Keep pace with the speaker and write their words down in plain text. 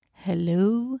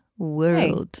Hello,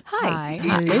 world. Hi. Hi.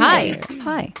 Hello Hi. there.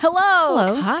 Hi.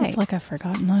 Hello. Hi. It's like I've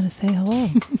forgotten how to say hello.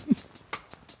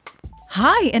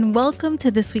 Hi, and welcome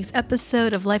to this week's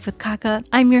episode of Life with Kaka.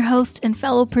 I'm your host and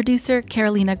fellow producer,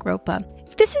 Carolina Gropa.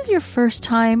 If this is your first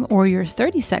time or your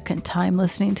 32nd time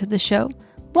listening to the show,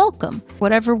 welcome.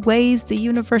 Whatever ways the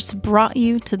universe brought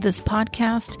you to this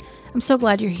podcast, I'm so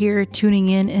glad you're here tuning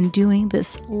in and doing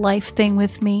this life thing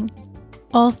with me.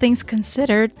 All things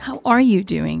considered, how are you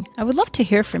doing? I would love to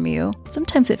hear from you.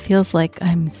 Sometimes it feels like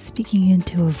I'm speaking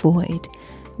into a void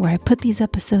where I put these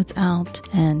episodes out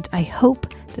and I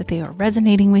hope that they are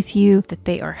resonating with you, that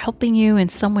they are helping you in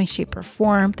some way, shape, or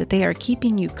form, that they are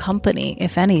keeping you company,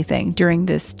 if anything, during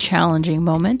this challenging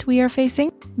moment we are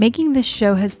facing. Making this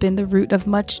show has been the root of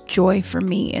much joy for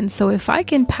me. And so if I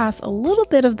can pass a little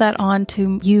bit of that on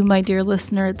to you, my dear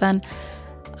listener, then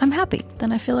I'm happy.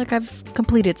 Then I feel like I've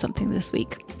completed something this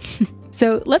week.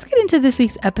 So let's get into this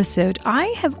week's episode. I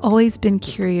have always been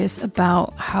curious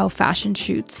about how fashion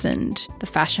shoots and the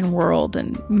fashion world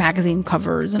and magazine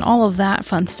covers and all of that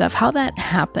fun stuff, how that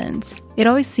happens. It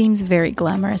always seems very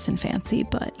glamorous and fancy,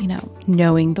 but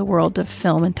knowing the world of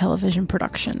film and television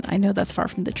production, I know that's far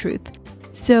from the truth.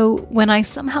 So when I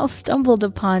somehow stumbled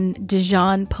upon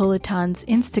Dejan Politan's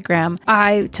Instagram,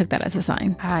 I took that as a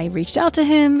sign. I reached out to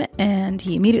him and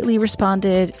he immediately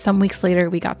responded. Some weeks later,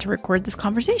 we got to record this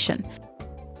conversation.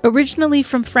 Originally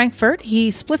from Frankfurt,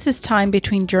 he splits his time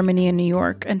between Germany and New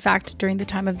York. In fact, during the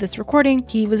time of this recording,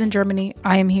 he was in Germany.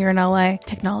 I am here in LA.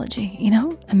 Technology,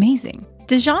 amazing.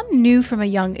 Dejan knew from a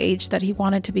young age that he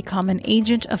wanted to become an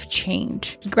agent of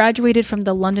change. He graduated from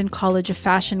the London College of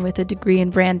Fashion with a degree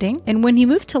in branding, and when he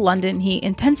moved to London, he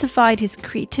intensified his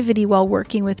creativity while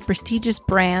working with prestigious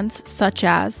brands such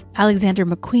as Alexander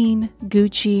McQueen,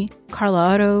 Gucci,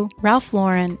 Carla Otto, Ralph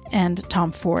Lauren, and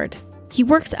Tom Ford. He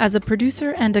works as a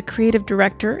producer and a creative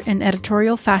director in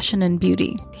editorial fashion and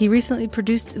beauty. He recently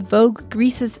produced Vogue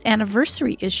Greece's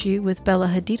anniversary issue with Bella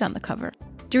Hadid on the cover.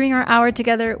 During our hour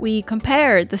together, we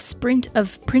compared the sprint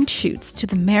of print shoots to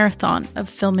the marathon of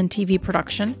film and TV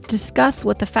production, discuss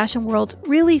what the fashion world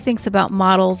really thinks about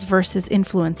models versus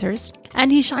influencers,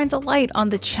 and he shines a light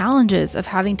on the challenges of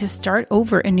having to start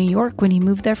over in New York when he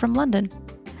moved there from London.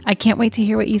 I can't wait to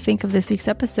hear what you think of this week's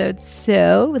episode,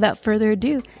 so without further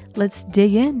ado, let's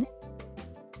dig in.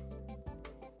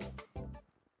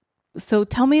 So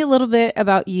tell me a little bit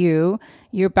about you,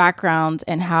 your background,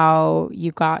 and how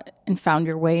you got and found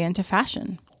your way into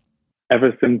fashion.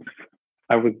 Ever since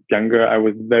I was younger, I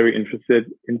was very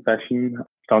interested in fashion.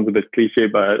 Sounds a bit cliche,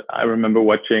 but I remember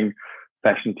watching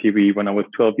fashion TV when I was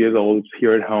 12 years old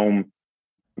here at home.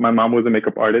 My mom was a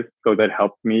makeup artist, so that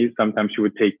helped me. Sometimes she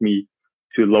would take me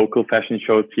to local fashion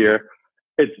shows here.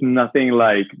 It's nothing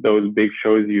like those big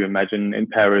shows you imagine in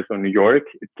Paris or New York.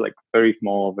 It's like very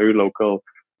small, very local.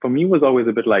 For me, it was always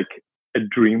a bit like a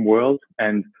dream world,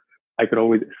 and I could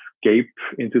always escape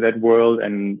into that world.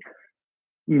 And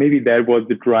maybe that was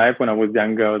the drive when I was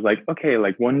younger. I was like, okay,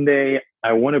 like one day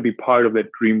I want to be part of that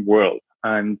dream world.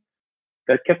 And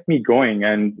that kept me going.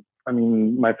 And I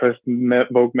mean, my first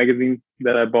Vogue magazines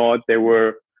that I bought, they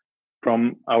were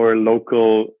from our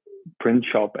local print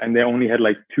shop, and they only had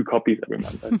like 2 copies every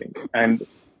month, I think. And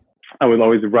I was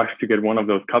always rushed to get one of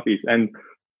those copies. And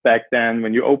back then,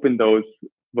 when you opened those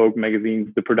Vogue magazines,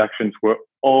 the productions were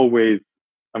always,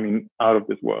 out of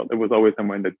this world. It was always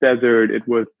somewhere in the desert. It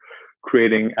was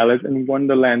creating Alice in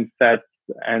Wonderland sets.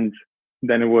 And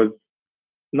then it was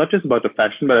not just about the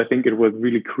fashion, but I think it was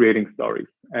really creating stories.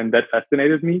 And that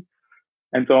fascinated me.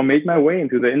 And so I made my way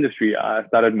into the industry. I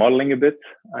started modeling a bit.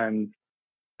 And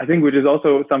I think, which is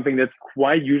also something that's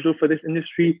quite usual for this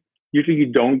industry. Usually you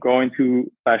don't go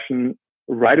into fashion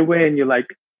right away and you're like,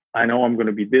 I know I'm going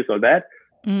to be this or that.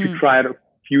 You try a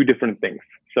few different things.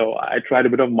 So I tried a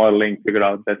bit of modeling, figured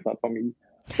out that's not for me.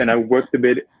 Then I worked a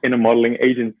bit in a modeling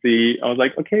agency. I was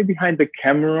like, okay, behind the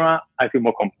camera, I feel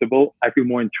more comfortable. I feel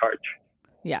more in charge.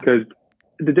 Yeah. Because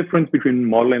the difference between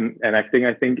modeling and acting,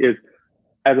 I think, is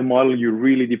as a model, you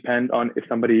really depend on if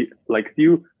somebody likes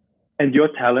you, and your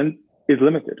talent is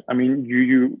limited. I mean,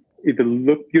 you either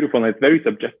look beautiful, and it's very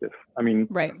subjective. I mean,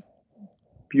 right.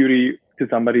 Beauty to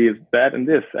somebody is that and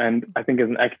this. And I think as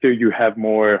an actor, you have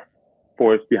more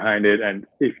force behind it. And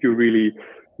if you really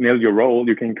nail your role,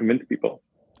 you can convince people.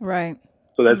 Right.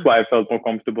 So that's why I felt more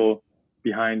comfortable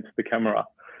behind the camera.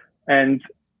 And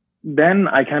then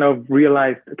I kind of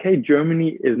realized, okay,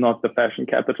 Germany is not the fashion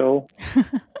capital.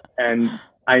 And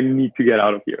I need to get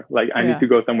out of here. Like, I need to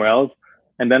go somewhere else.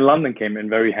 And then London came in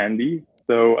very handy.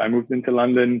 So I moved into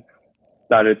London,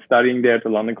 started studying there at the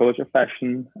London College of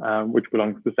Fashion, which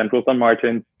belongs to Central St.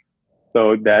 Martin's.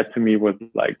 So that to me was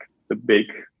like the big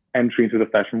entry into the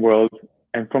fashion world.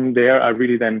 And from there, I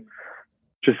really then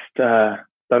just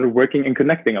started working and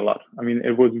connecting a lot. I mean,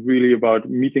 it was really about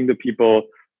meeting the people.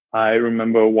 I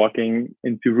remember walking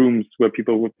into rooms where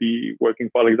people would be working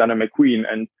for Alexander McQueen,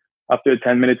 and after a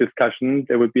 10-minute discussion,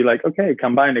 they would be like, okay,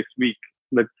 come by next week.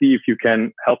 Let's see if you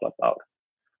can help us out.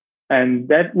 And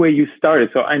that way you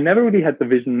started. So I never really had the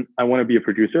vision, I want to be a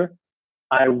producer.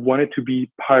 I wanted to be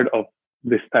part of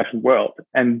this fashion world.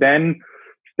 And then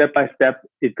step by step,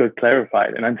 it got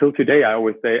clarified. And until today, I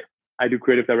always say I do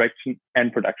creative direction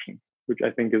and production, which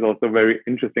I think is also very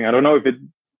interesting. I don't know if it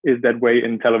is that way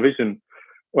in television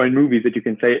or in movies, that you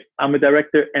can say, I'm a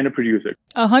director and a producer.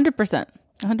 100%.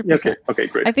 100%. Okay,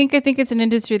 great. I think it's an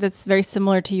industry that's very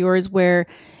similar to yours, where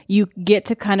you get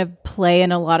to kind of play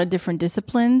in a lot of different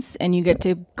disciplines and you get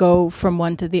to go from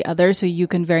one to the other. So you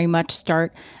can very much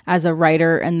start as a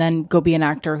writer and then go be an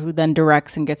actor who then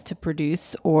directs and gets to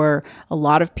produce. Or a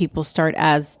lot of people start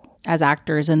as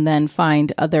actors and then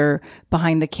find other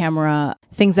behind the camera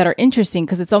things that are interesting,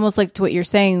 because it's almost like to what you're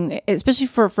saying, especially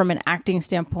from an acting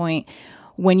standpoint,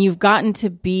 when you've gotten to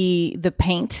be the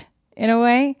paint in a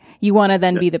way, you want to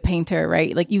then be the painter,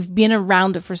 right? Like, you've been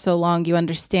around it for so long, you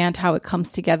understand how it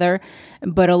comes together.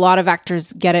 But a lot of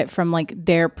actors get it from like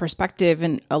their perspective.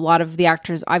 And a lot of the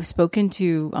actors I've spoken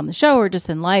to on the show or just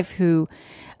in life who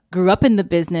grew up in the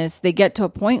business, they get to a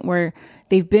point where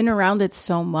they've been around it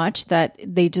so much that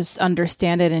they just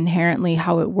understand it inherently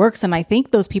how it works. And I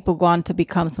think those people go on to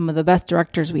become some of the best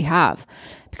directors we have,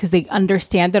 because they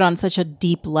understand it on such a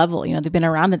deep level. You know, they've been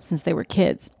around it since they were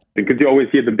kids. Because you always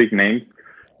hear the big names,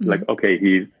 like, okay,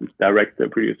 he's director,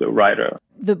 producer, writer.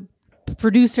 The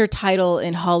producer title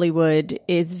in Hollywood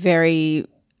is very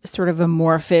sort of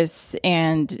amorphous,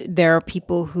 and there are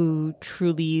people who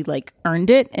truly like earned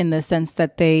it in the sense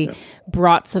that they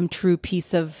brought some true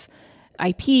piece of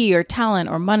IP or talent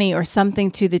or money or something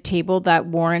to the table that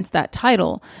warrants that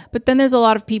title. But then there's a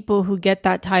lot of people who get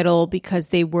that title because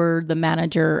they were the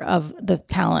manager of the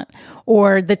talent,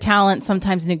 or the talent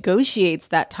sometimes negotiates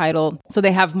that title so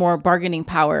they have more bargaining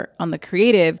power on the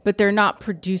creative, but they're not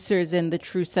producers in the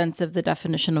true sense of the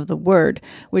definition of the word,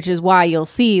 which is why you'll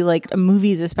see like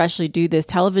movies especially do this.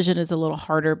 Television is a little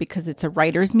harder because it's a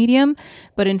writer's medium,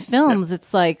 but in films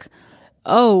it's like,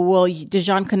 oh, well,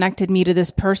 Dijon connected me to this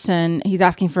person. He's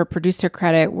asking for a producer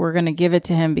credit. We're going to give it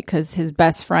to him because his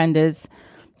best friend is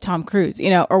Tom Cruise, you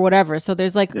know, or whatever. So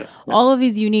there's like all of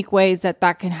these unique ways that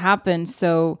can happen.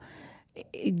 So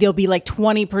there'll be like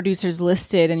 20 producers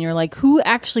listed and you're like, who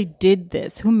actually did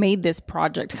this? Who made this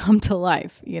project come to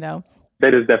life, you know?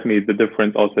 That is definitely the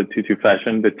difference also to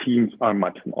fashion. The teams are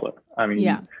much smaller. I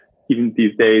mean, even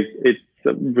these days, it's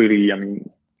really, I mean,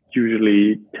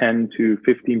 usually 10 to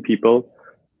 15 people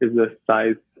is the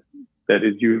size that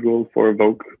is usual for a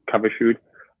Vogue cover shoot.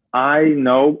 I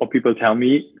know, or people tell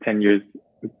me 10 years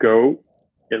ago,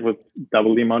 it was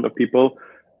double the amount of people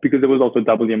because there was also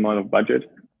double the amount of budget.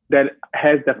 That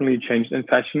has definitely changed in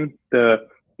fashion. The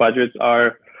budgets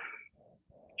are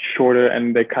shorter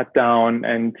and they cut down,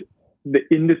 and the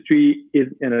industry is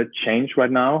in a change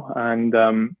right now. And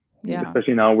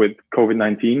especially now with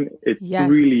COVID-19, it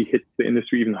really hits the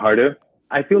industry even harder.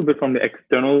 I feel a bit from the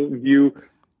external view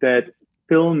that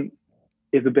film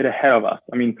is a bit ahead of us.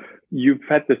 I mean, you've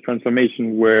had this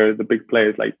transformation where the big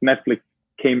players like Netflix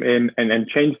came in and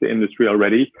changed the industry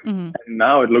already. And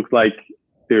now it looks like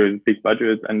there's big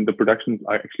budgets and the productions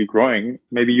are actually growing.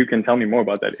 Maybe you can tell me more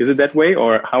about that. Is it that way,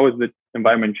 or how is the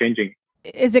environment changing?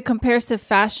 As it compares to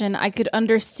fashion, I could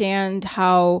understand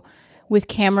how with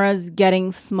cameras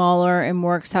getting smaller and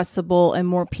more accessible and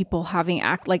more people having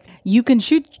like you can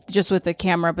shoot just with a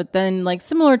camera, but then like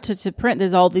similar to print,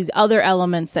 there's all these other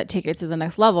elements that take it to the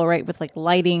next level, right? With like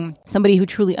lighting, somebody who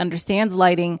truly understands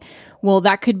lighting, well,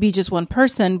 that could be just one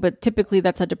person, but typically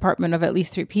that's a department of at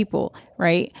least 3 people,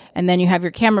 right? And then you have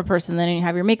your camera person, then you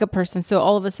have your makeup person. So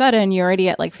all of a sudden you're already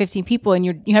at like 15 people and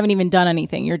you haven't even done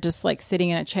anything. You're just like sitting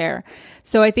in a chair.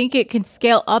 So I think it can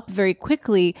scale up very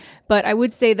quickly. But I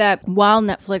would say that while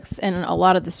Netflix and a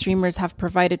lot of the streamers have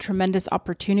provided tremendous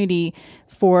opportunity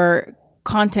for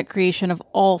content creation of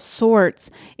all sorts,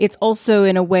 it's also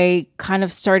in a way kind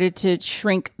of started to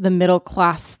shrink the middle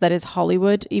class that is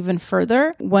Hollywood even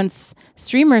further. Once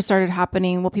streamers started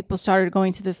happening, well, people started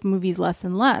going to the movies less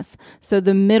and less. So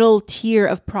the middle tier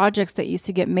of projects that used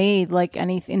to get made, like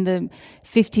anything in the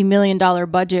 $50 million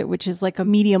budget, which is like a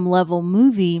medium level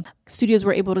movie, studios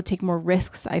were able to take more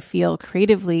risks, I feel,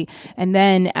 creatively. And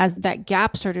then as that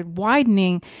gap started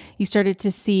widening, you started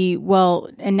to see, well,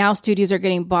 and now studios are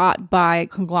getting bought by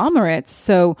conglomerates.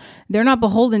 So they're not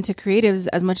beholden to creatives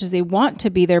as much as they want to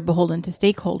be. They're beholden to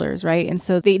stakeholders, right? And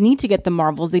so they need to get the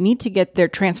Marvels, they need to get their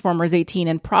Transformers 18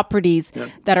 and properties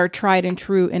that are tried and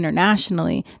true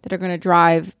internationally, that are going to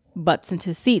drive butts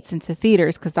into seats, into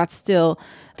theaters, because that's still,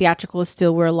 theatrical is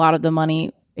still where a lot of the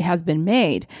money has been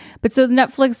made. But so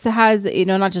Netflix has,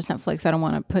 not just Netflix, I don't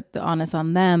want to put the onus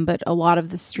on them, but a lot of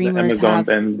the streamers Amazon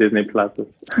and Disney Plus.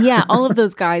 Yeah, all of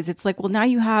those guys. It's like, well, now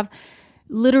you have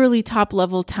literally top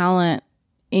level talent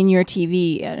in your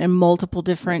TV in multiple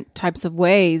different types of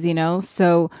ways,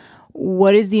 So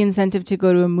what is the incentive to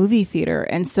go to a movie theater?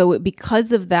 And so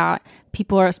because of that,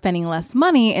 people are spending less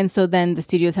money. And so then the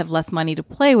studios have less money to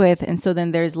play with. And so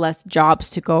then there's less jobs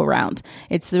to go around.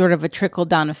 It's sort of a trickle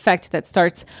down effect that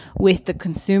starts with the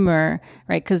consumer,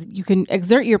 right? Because you can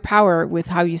exert your power with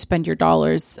how you spend your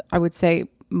dollars, I would say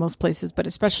most places, but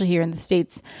especially here in the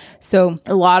States. So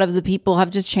a lot of the people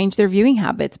have just changed their viewing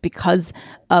habits because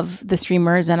of the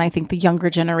streamers. And I think the younger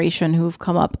generation who've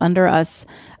come up under us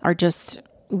are just,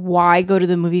 why go to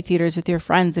the movie theaters with your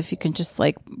friends if you can just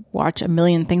like watch a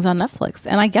million things on Netflix?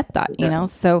 And I get that,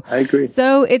 so I agree.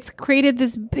 So it's created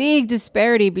this big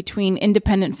disparity between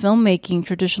independent filmmaking,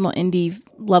 traditional indie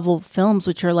level films,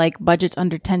 which are like budgets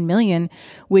under 10 million,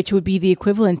 which would be the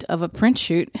equivalent of a print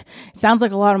shoot. Sounds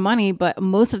like a lot of money, but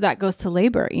most of that goes to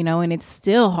labor, and it's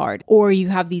still hard. Or you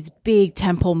have these big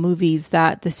tentpole movies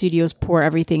that the studios pour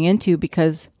everything into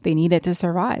because they need it to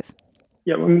survive.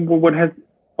 Yeah, what has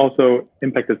also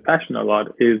impacted fashion a lot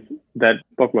is that,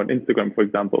 talk about Instagram, for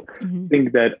example, I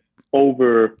think that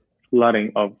over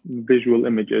flooding of visual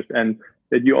images, and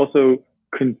that you also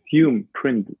consume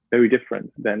print very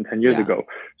different than 10 years ago.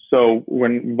 So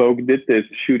when Vogue did this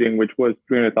shooting, which was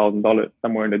 $300,000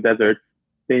 somewhere in the desert,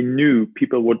 they knew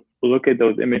people would look at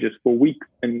those images for weeks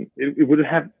and it would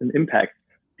have an impact.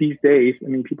 These days,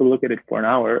 people look at it for an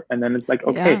hour and then it's like,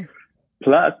 okay. Yeah.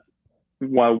 Plus,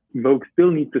 while Vogue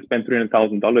still needs to spend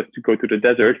 $300,000 to go to the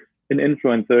desert, an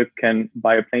influencer can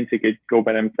buy a plane ticket, go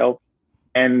by themselves,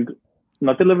 and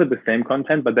not deliver the same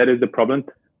content. But that is the problem.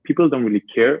 People don't really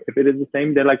care if it is the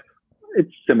same. They're like,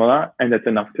 it's similar, and that's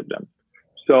enough to them.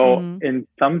 So in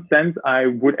some sense, I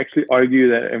would actually argue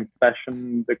that in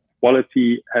fashion, the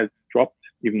quality has dropped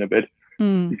even a bit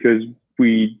because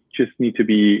we just need to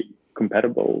be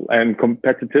compatible and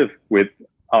competitive with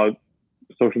our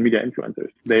social media influencers.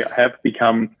 They have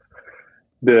become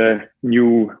the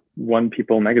new one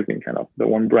people magazine, kind of the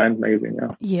one brand magazine.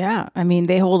 Yeah.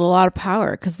 They hold a lot of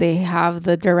power because they have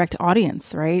the direct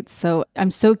audience, right? So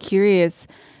I'm so curious.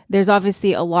 There's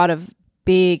obviously a lot of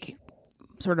big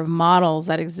sort of models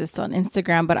that exist on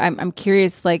Instagram, but I'm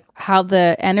curious, like how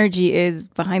the energy is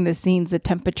behind the scenes, the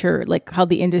temperature, like how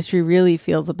the industry really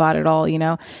feels about it all.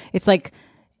 It's like,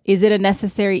 is it a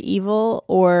necessary evil,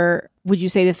 or would you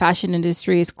say the fashion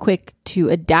industry is quick to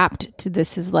adapt to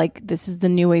this is the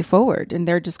new way forward and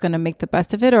they're just going to make the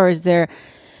best of it? Or is there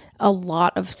a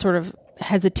lot of sort of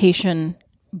hesitation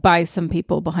by some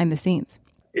people behind the scenes?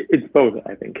 It's both,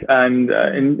 I think. And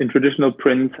in traditional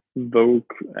print, Vogue,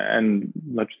 and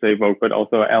not to say Vogue, but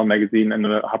also Elle magazine and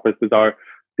Harper's Bazaar,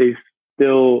 they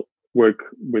still work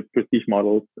with prestige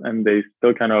models and they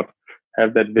still kind of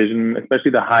have that vision,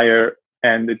 especially the higher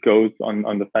end it goes on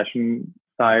the fashion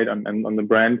side and on the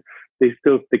brand, they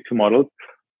still stick to models.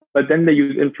 But then they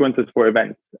use influencers for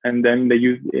events. And then they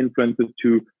use influencers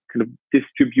to kind of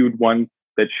distribute once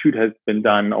that shoot has been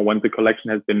done or once the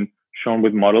collection has been shown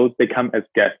with models. They come as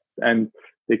guests and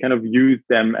they kind of use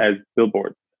them as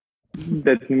billboards.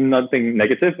 That's nothing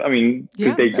negative.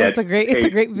 They get it's a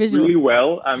great visual. Really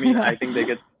well. I think they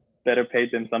get better paid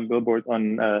than some billboards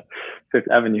on Fifth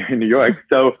Avenue in New York.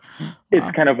 So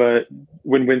it's kind of a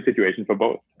win-win situation for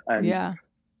both. And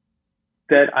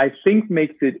that I think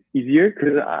makes it easier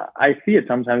because I see it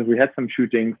sometimes. We had some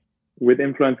shootings with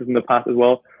influencers in the past as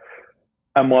well.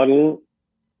 A model,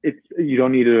 you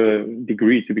don't need a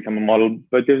degree to become a model,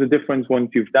 but there's a difference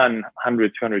once you've done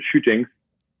 100, 200 shootings,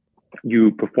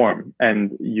 you perform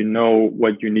and you know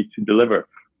what you need to deliver.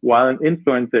 While an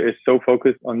influencer is so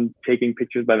focused on taking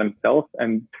pictures by themselves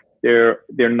and they're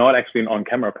not actually an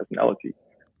on-camera personality.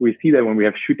 We see that when we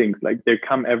have shootings, like they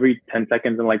come every 10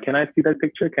 seconds and like, can I see that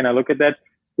picture? Can I look at that?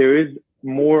 There is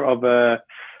more of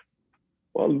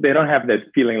they don't have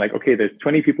that feeling like, okay, there's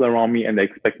 20 people around me and they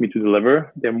expect me to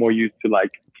deliver. They're more used to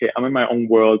like, okay, I'm in my own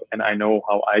world and I know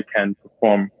how I can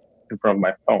perform in front of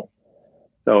my phone.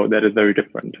 So that is very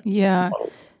different. Yeah.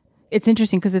 it's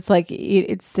interesting because it's like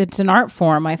it's an art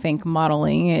form. I think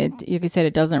modeling. You said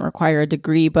it doesn't require a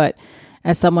degree, but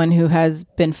as someone who has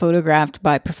been photographed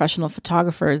by professional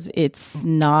photographers, it's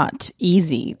not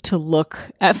easy to look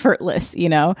effortless, you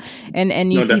know?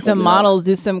 And you see some models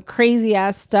do some crazy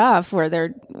ass stuff where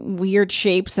they're weird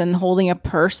shapes and holding a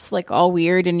purse, like all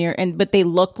weird, but they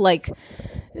look like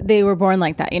they were born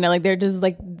like that, you know, like they're just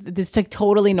like this, like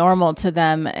totally normal to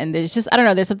them. And there's just, I don't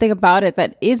know, there's something about it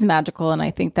that is magical. And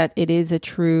I think that it is a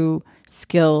true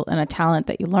skill and a talent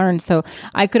that you learn. So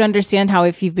I could understand how,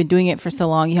 if you've been doing it for so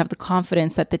long, you have the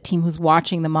confidence that the team who's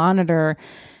watching the monitor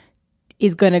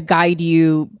is going to guide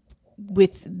you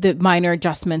with the minor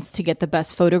adjustments to get the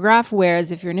best photograph. Whereas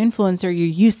if you're an influencer, you're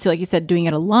used to, like you said, doing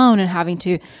it alone and having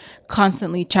to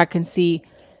constantly check and see,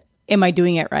 am I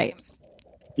doing it right?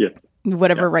 Yeah.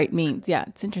 Whatever right means. Yeah,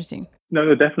 it's interesting.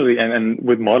 No, definitely. And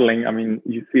with modeling, I mean,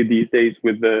 you see these days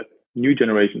with the new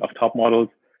generation of top models,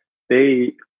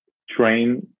 they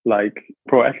train like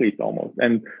pro athletes almost.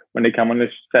 And when they come on the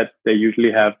set, they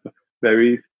usually have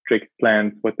very strict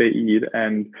plans, what they eat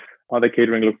and how the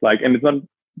catering looks like. And it's not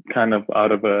kind of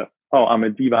out of I'm a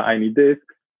diva, I need this.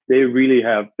 They really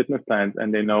have fitness plans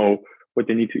and they know what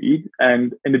they need to eat.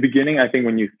 And in the beginning, I think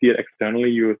when you see it externally,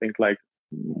 you think like,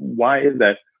 why is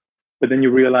that? But then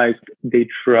you realize they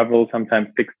travel sometimes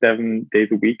 6-7 days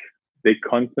a week. They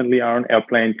constantly are on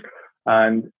airplanes.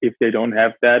 And if they don't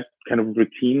have that kind of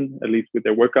routine, at least with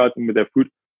their workouts and with their food,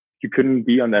 you couldn't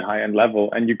be on that high end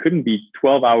level. And you couldn't be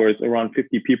 12 hours around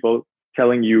 50 people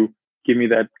telling you, give me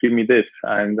that, give me this.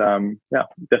 And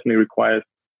definitely requires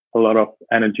a lot of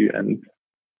energy and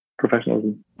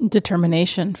professionalism.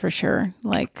 Determination for sure.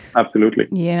 Like, absolutely.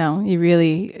 You know, you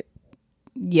really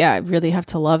have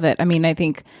to love it. I mean, I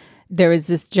think there is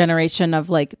this generation of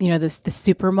like, you know, the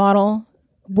supermodel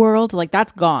world, like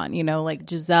that's gone, you know, like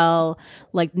Giselle,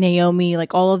 like Naomi,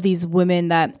 like all of these women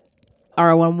that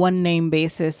are on one name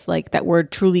basis, like that were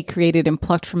truly created and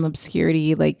plucked from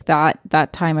obscurity, like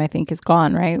that time I think is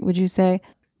gone, right? Would you say?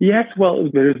 Yes, well,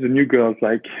 there's the new girls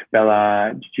like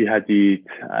Bella, Gigi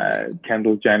Hadid,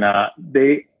 Kendall Jenner.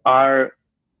 They are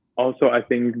also, I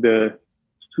think, the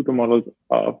supermodels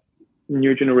of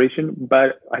new generation.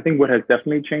 But I think what has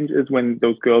definitely changed is when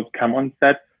those girls come on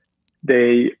set,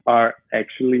 they are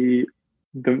actually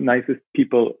the nicest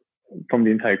people from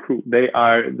the entire crew. They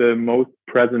are the most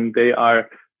present. They are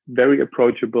very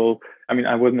approachable. I mean,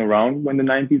 I wasn't around when the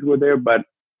 90s were there, but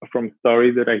from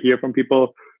stories that I hear from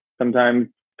people, sometimes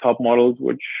top models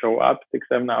would show up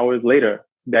 6-7 hours later.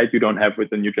 That you don't have with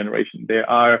the new generation. They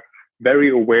are very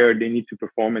aware they need to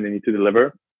perform and they need to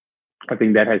deliver. I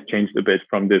think that has changed a bit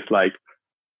from this, like,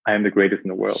 I am the greatest in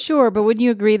the world. Sure, but wouldn't you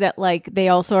agree that like they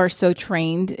also are so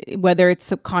trained, whether it's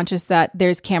subconscious, that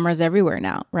there's cameras everywhere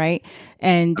now, right?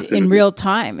 And absolutely. in real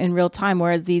time,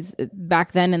 whereas these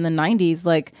back then in the 90s,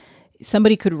 like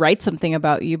somebody could write something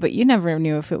about you, but you never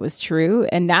knew if it was true.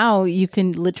 And now you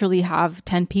can literally have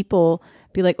 10 people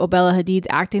be like, oh, Bella Hadid's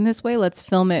acting this way. Let's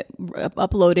film it,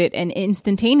 upload it. And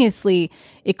instantaneously,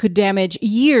 it could damage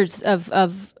years of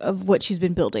what she's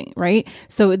been building, right?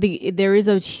 So there is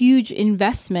a huge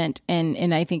investment,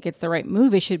 and I think it's the right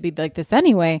move. It should be like this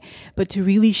anyway, but to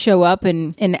really show up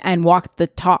and walk the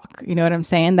talk, you know what I'm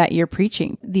saying, that you're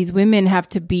preaching. These women have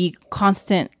to be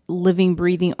constant, living,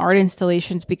 breathing art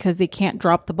installations because they can't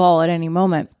drop the ball at any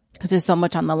moment. Because there's so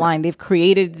much on the line. They've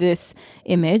created this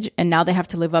image and now they have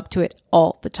to live up to it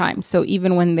all the time. So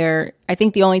even when I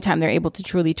think the only time they're able to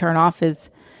truly turn off is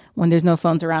when there's no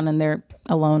phones around and they're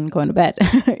alone going to bed,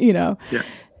 you know? Yeah,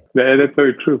 that's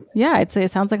very true. Yeah, it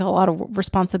sounds like a lot of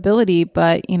responsibility,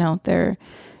 but, you know, they're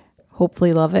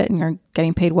hopefully love it and you're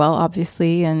getting paid well,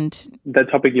 obviously. And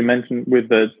that topic you mentioned with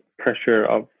the pressure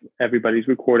of everybody's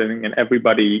recording and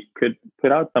everybody could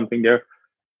put out something there,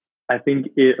 I think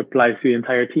it applies to the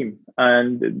entire team.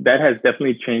 And that has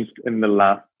definitely changed in the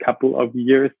last couple of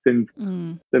years since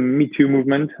the Me Too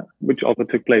movement, which also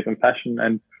took place in fashion.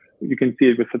 And you can see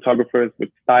it with photographers, with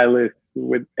stylists,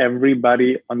 with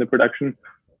everybody on the production.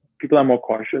 People are more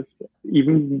cautious,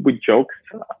 even with jokes.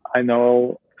 I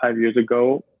know 5 years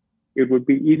ago, it would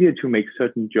be easier to make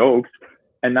certain jokes.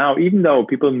 And now, even though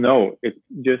people know it's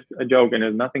just a joke and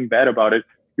there's nothing bad about it,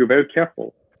 you're very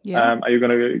careful. Yeah. Are you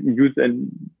going to use a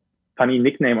funny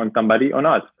nickname on somebody or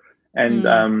not? And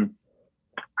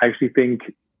I actually think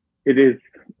it is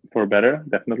for better,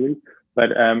 definitely.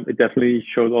 But it definitely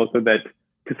shows also that,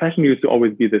 because fashion used to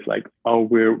always be this like, oh,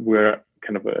 we're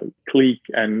kind of a clique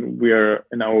and we're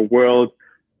in our world,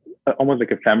 almost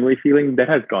like a family feeling. That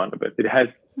has gone a bit. It has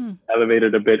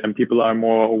elevated a bit, and people are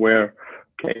more aware,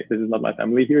 okay, this is not my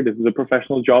family here. This is a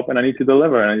professional job and I need to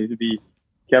deliver and I need to be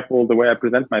careful the way I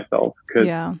present myself, because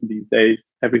Yeah. these days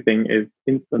everything is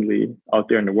instantly out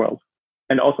there in the world.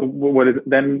 And also what is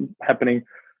then happening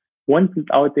once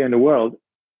it's out there in the world,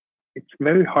 it's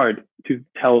very hard to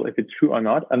tell if it's true or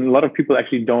not. And a lot of people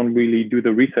actually don't really do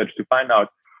the research to find out,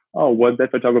 oh, was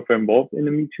that photographer involved in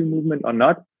the Me Too movement or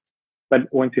not? But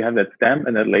once you have that stamp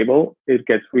and that label, it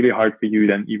gets really hard for you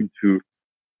then even to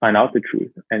find out the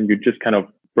truth. And you just kind of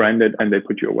brand it and they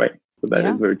put you away. So that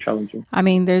is very challenging. I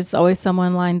mean, there's always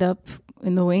someone lined up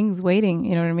in the wings waiting,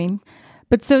 you know what I mean?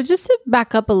 But so just to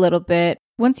back up a little bit,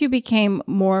 once you became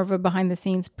more of a behind the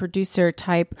scenes producer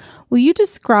type, will you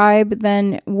describe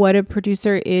then what a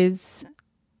producer is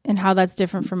and how that's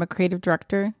different from a creative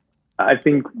director? I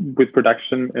think with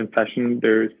production and fashion,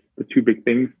 there's the two big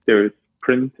things. There's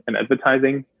print and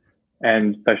advertising,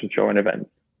 and fashion show and events.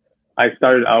 I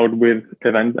started out with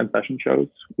events and fashion shows,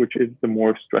 which is the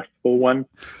more stressful one,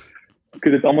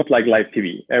 because it's almost like live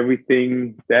TV.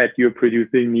 Everything that you're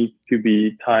producing needs to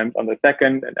be timed on the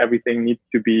second, and everything needs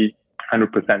to be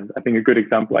 100%. I think a good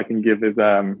example I can give is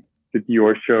the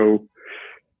Dior show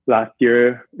last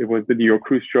year. It was the Dior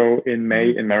cruise show in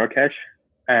May in Marrakesh,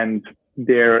 and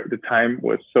there the time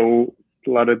was so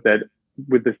slotted that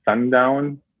with the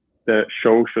sundown, the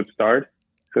show should start.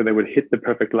 So they would hit the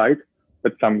perfect light,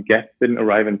 but some guests didn't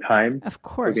arrive in time. Of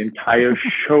course. So the entire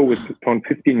show was postponed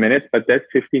 15 minutes, but that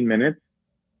 15 minutes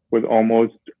was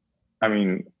almost,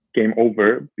 game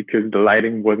over, because the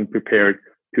lighting wasn't prepared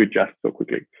to adjust so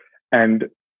quickly. And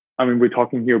we're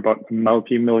talking here about a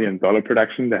multi-million-dollar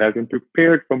production that has been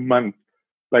prepared for months.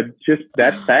 But just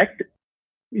that fact,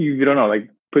 you don't know,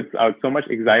 puts out so much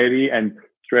anxiety and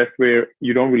stress where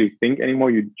you don't really think anymore.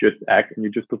 You just act and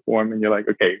you just perform, and you're like,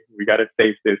 okay, we got to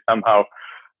save this somehow.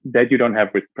 That you don't have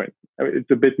with print. It's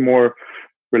a bit more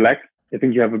relaxed. I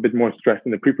think you have a bit more stress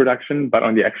in the pre-production, but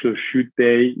on the actual shoot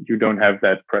day, you don't have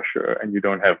that pressure and you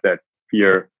don't have that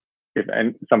fear. If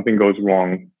something goes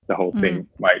wrong, the whole thing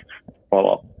might fall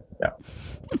off.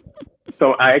 Yeah.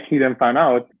 So I actually then found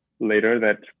out later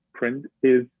that print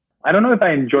is, I don't know if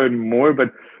I enjoy it more,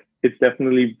 but it's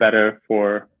definitely better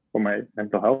for my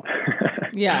mental health.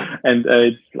 Yeah. And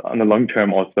it's on the long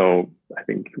term also, I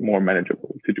think, more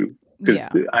manageable to do.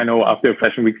 Because I know after a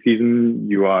Fashion Week season,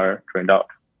 you are trained out.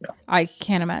 Yeah. I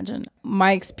can't imagine.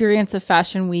 My experience of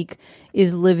Fashion Week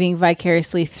is living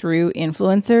vicariously through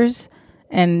influencers.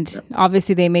 And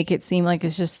obviously they make it seem like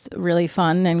it's just really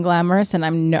fun and glamorous.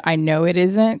 And I know it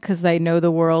isn't, because I know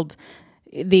the world,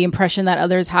 the impression that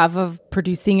others have of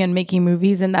producing and making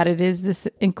movies, and that it is this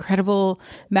incredible,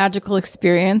 magical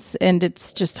experience. And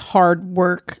it's just hard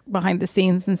work behind the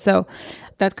scenes. And so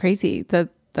that's crazy.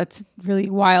 That's really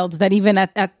wild that even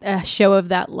at a show of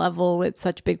that level with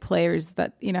such big players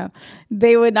that,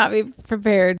 they would not be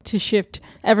prepared to shift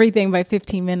everything by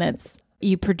 15 minutes.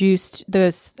 You produced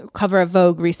this cover of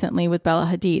Vogue recently with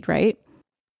Bella Hadid, right?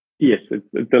 Yes,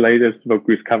 it's the latest Vogue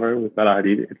Greece cover with Bella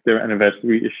Hadid. It's their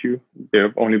anniversary issue.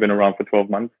 They've only been around for 12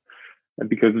 months. And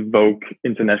because Vogue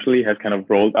internationally has kind of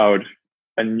rolled out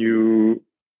a new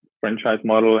franchise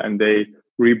model, and they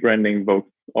rebranding Vogue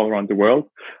all around the world.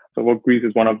 So Vogue Greece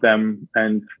is one of them,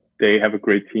 and they have a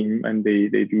great team, and they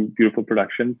do beautiful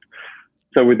productions.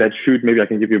 So with that shoot, maybe I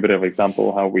can give you a bit of an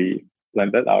example how we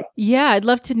blend that out. Yeah, I'd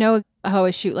love to know how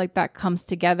a shoot like that comes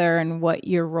together and what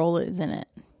your role is in it.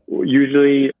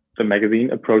 Usually the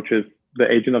magazine approaches the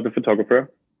agent of the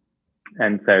photographer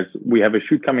and says, we have a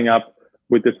shoot coming up.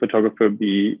 Would this photographer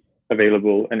be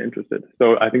available and interested?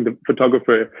 So I think the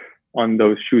photographer on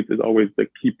those shoots is always the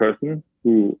key person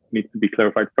who needs to be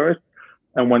clarified first.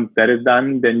 And once that is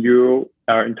done, then you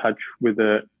are in touch with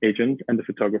the agent and the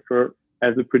photographer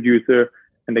as a producer,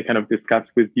 and they kind of discuss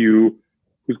with you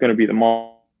who's going to be the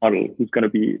model, who's going to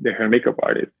be the hair and makeup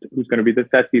artist, who's going to be the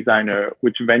set designer,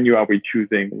 which venue are we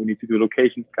choosing? We need to do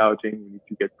location scouting. We need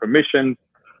to get permission.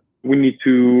 We need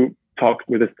to talk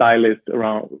with a stylist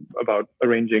about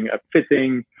arranging a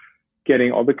fitting,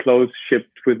 getting all the clothes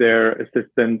shipped with their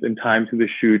assistant in time to the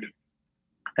shoot.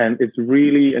 And it's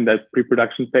really in that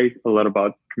pre-production phase a lot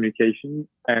about communication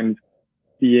and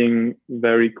being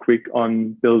very quick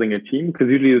on building a team, because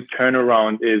usually the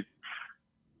turnaround is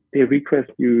they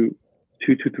request you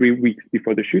 2 to 3 weeks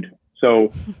before the shoot.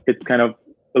 So it's kind of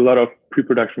a lot of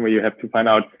pre-production where you have to find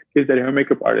out, is that hair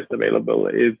makeup artist available?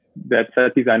 Is that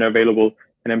set designer available?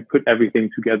 And then put everything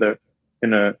together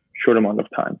in a short amount of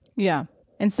time. Yeah.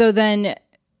 And so then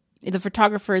the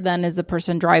photographer then is the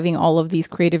person driving all of these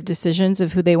creative decisions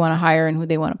of who they want to hire and who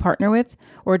they want to partner with,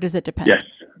 or does it depend? Yes.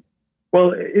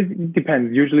 Well, it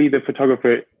depends. Usually the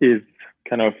photographer is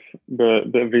kind of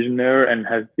the visionary and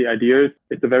has the ideas.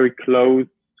 It's a very close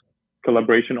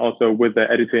collaboration also with the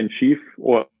editor-in-chief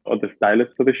or the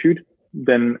stylist for the shoot.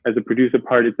 Then as a producer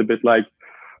part, it's a bit like,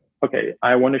 okay,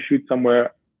 I want to shoot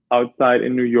somewhere outside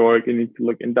in New York. It needs to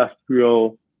look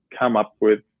industrial, come up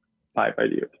with 5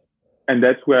 ideas. And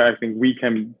that's where I think we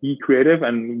can be creative,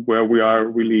 and where we are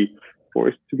really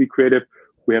forced to be creative.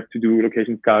 We have to do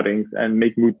location scoutings and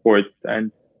make mood boards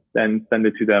and then send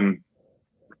it to them.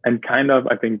 And kind of,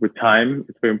 I think with time,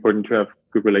 it's very important to have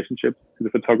good relationships to the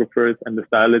photographers and the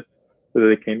stylists so that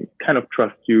they can kind of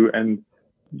trust you and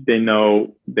they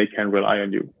know they can rely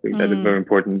on you. I think that is very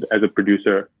important as a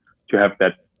producer to have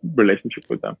that relationship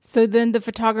with them. So then the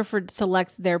photographer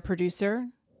selects their producer?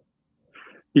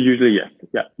 Usually, yes.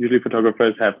 Yeah. Usually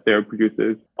photographers have their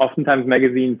producers. Oftentimes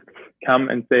magazines come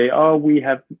and say, oh, we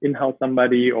have in-house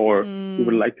somebody, or we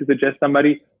would like to suggest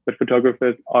somebody. But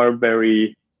photographers are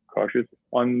very cautious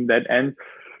on that end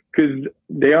because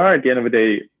they are, at the end of the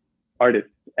day, artists.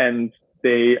 And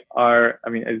they are, I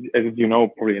mean, as you know,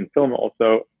 probably in film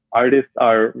also, artists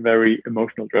are very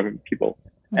emotional driven people.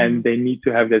 And they need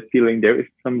to have that feeling there is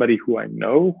somebody who I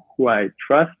know, who I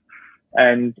trust.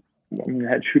 And I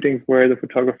had shootings where the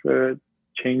photographer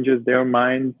changes their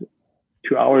mind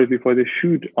 2 hours before the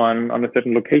shoot on a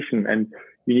certain location, and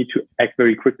you need to act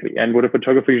very quickly. And what a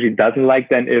photographer usually doesn't like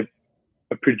then is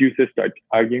a producer starts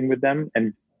arguing with them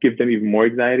and give them even more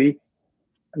anxiety.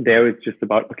 There it's just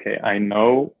about, okay, I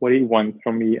know what he wants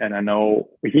from me, and I know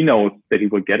he knows that he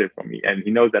will get it from me, and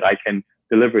he knows that I can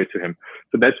deliver it to him.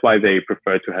 So that's why they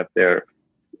prefer to have their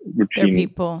routine their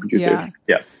people. producers.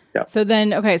 Yeah. So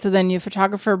then your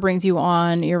photographer brings you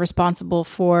on. You're responsible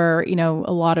for,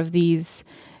 a lot of these,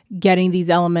 getting these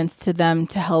elements to them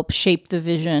to help shape the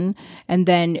vision. And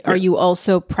then are you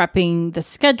also prepping the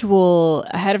schedule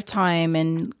ahead of time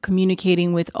and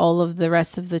communicating with all of the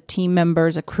rest of the team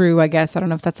members, a crew, I guess? I don't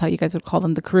know if that's how you guys would call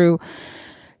them, the crew,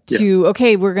 to,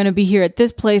 okay, we're going to be here at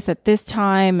this place at this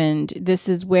time, and this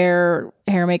is where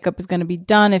hair and makeup is going to be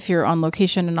done if you're on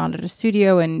location and not at a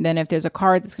studio. And then if there's a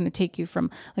car that's going to take you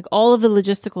from, like, all of the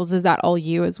logisticals, is that all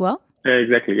you as well?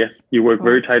 Exactly, yes. You work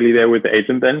very tightly there with the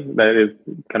agent then. That is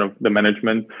kind of the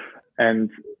management. And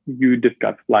you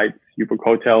discuss flights, you book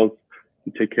hotels,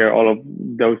 you take care of all of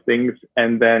those things.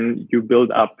 And then you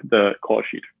build up the call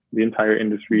sheet. The entire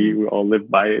industry, we all live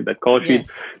by that call sheet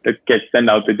that gets sent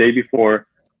out the day before,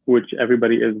 which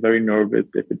everybody is very nervous.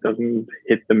 If it doesn't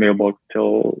hit the mailbox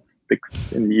till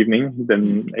 6 in the evening,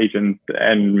 then agents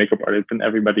and makeup artists and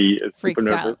everybody is Freaks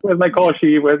super nervous. out. Where's my call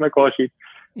sheet? Where's my call sheet?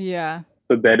 Yeah.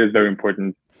 So that is very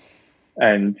important.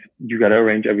 And you got to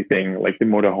arrange everything, like the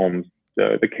motorhomes,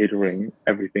 the catering,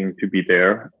 everything to be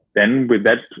there. Then with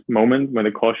that moment, when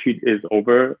the call sheet is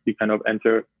over, you kind of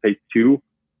enter phase 2,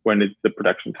 when it's the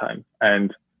production time.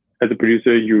 And as a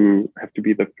producer, you have to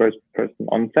be the first person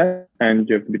on set, and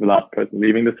you have to be the last person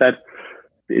leaving the set.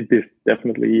 It is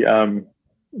definitely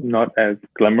not as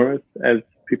glamorous as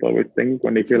people always think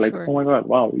when they hear oh my God,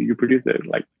 wow, you produced it.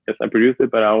 Like, yes, I produced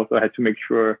it, but I also had to make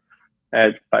sure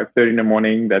at 5:30 in the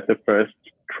morning that the first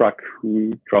truck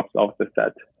who drops off the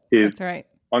set is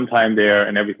on time there,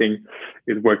 and everything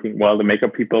is working well. The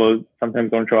makeup people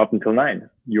sometimes don't show up until 9.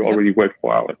 You already worked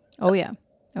 4 hours. Oh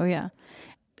yeah.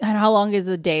 And how long is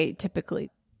a day typically?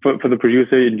 For the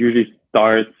producer, it usually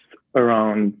starts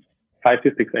around 5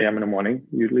 to 6 a.m. in the morning,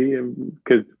 usually,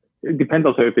 because it depends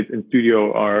also if it's in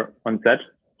studio or on set.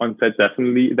 On set,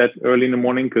 definitely that's early in the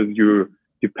morning because you're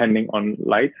depending on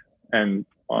light and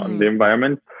on the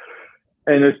environment.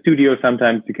 In a studio,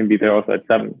 sometimes you can be there also at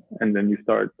 7, and then you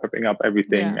start prepping up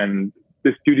everything. Yeah. And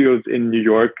the studios in New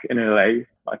York, in LA,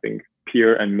 I think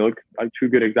Pier and Milk are 2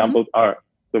 good examples, are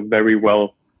so very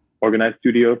well organized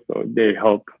studios, so they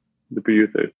help the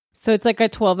producers. So it's like a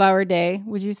 12-hour day,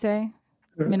 would you say?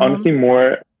 Minimum? Honestly,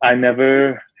 more. I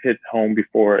never hit home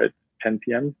before at 10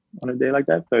 p.m. on a day like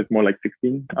that, so it's more like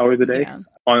 16 hours a day. Yeah.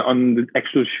 On the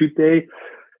actual shoot day,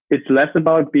 it's less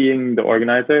about being the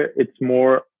organizer. It's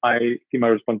more, I see my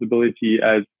responsibility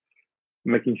as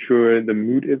making sure the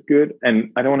mood is good.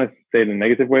 And I don't want to say it in a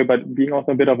negative way, but being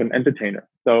also a bit of an entertainer.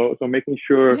 So making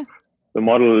sure the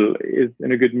model is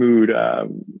in a good mood,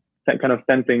 kind of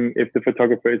sensing if the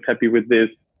photographer is happy with this,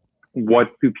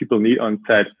 what do people need on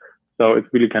set. So it's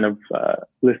really kind of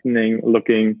listening,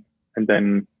 looking, and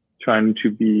then trying to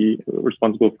be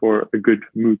responsible for a good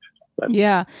mood.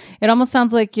 Yeah. It almost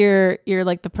sounds like you're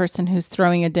like the person who's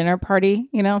throwing a dinner party,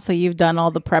 so you've done all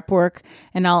the prep work,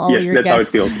 and now all your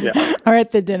guests are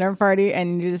at the dinner party,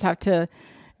 and you just have to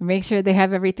make sure they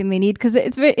have everything they need, because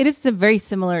it is very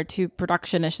similar to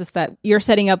production. It's just that you're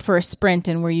setting up for a sprint,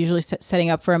 and we're usually setting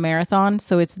up for a marathon.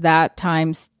 So it's that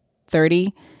times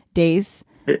 30 days.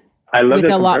 I love with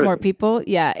that a lot comparison. more people.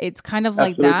 Yeah, it's kind of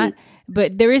like Absolutely. that.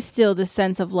 But there is still the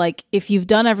sense of like, if you've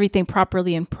done everything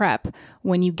properly in prep,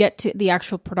 when you get to the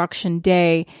actual production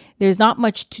day, there's not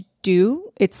much to do.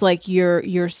 It's like you're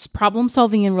problem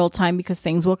solving in real time because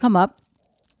things will come up.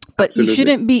 But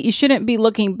Absolutely. you shouldn't be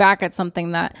looking back at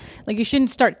something that, like, you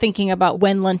shouldn't start thinking about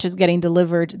when lunch is getting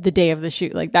delivered the day of the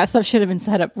shoot. Like, that stuff should have been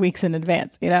set up weeks in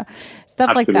advance,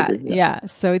 stuff like that. Absolutely, Yeah.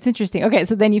 So it's interesting. Okay,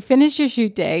 so then you finish your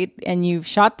shoot day and you've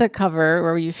shot the cover,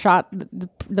 or you've shot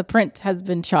the print has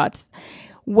been shot.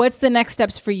 What's the next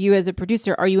steps for you as a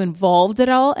producer? Are you involved at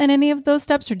all in any of those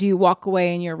steps, or do you walk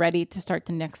away and you're ready to start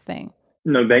the next thing?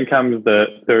 No, then comes the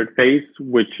third phase,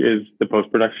 which is the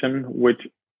post-production, which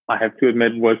I have to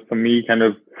admit was for me kind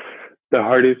of the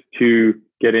hardest to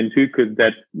get into, because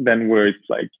that's then where it's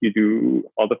like you do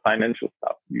all the financial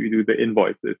stuff, you do the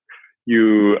invoices,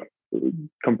 you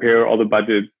compare all the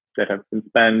budgets that have been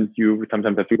spent. You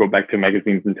sometimes have to go back to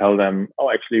magazines and tell them,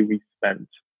 oh, actually, we spent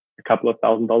a couple of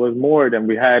 $1,000s more than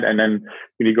we had, and then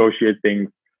you negotiate things.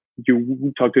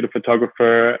 You talk to the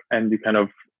photographer and you kind of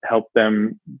help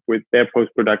them with their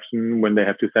post-production when they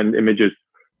have to send images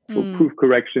for proof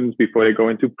corrections before they go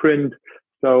into print.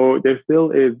 So there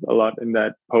still is a lot in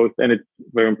that post, and it's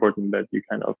very important that you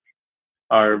kind of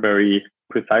are very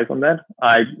precise on that.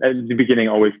 I, at the beginning,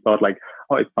 always thought like,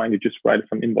 oh, it's fine, you just write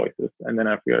some invoices. And then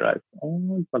I realized,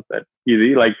 oh, it's not that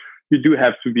easy. Like, you do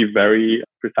have to be very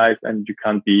precise, and you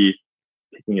can't be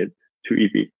taking it too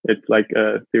easy. It's like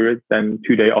a serious and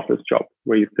 2-day office job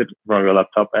where you sit in front of your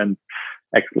laptop and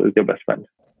Excel is your best friend.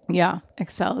 Yeah,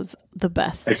 Excel is the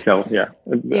best. Excel, yeah.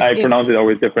 I pronounce it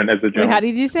always different as a German. Wait, how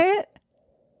did you say it?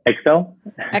 Excel?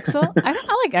 Excel? I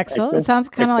like Excel. It sounds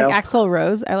kind of like Axl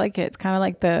Rose. I like it. It's kind of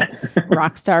like the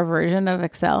rock star version of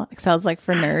Excel. Excel's like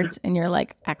for nerds, and you're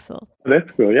like Axl. That's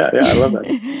cool. Yeah, I love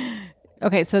that.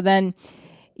 Okay, so then,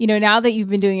 now that you've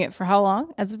been doing it for how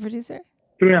long as a producer?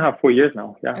 3.5, 4 years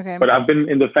now. Yeah. Okay. But I've been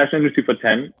in the fashion industry for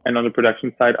 10, and on the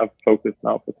production side, I've focused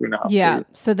now for 3.5 years.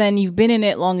 So then you've been in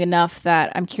it long enough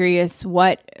that I'm curious,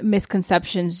 what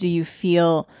misconceptions do you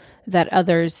feel that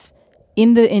others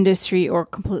in the industry or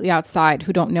completely outside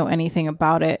who don't know anything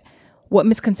about it, what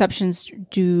misconceptions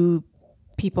do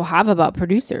people have about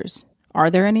producers? Are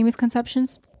there any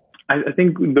misconceptions? I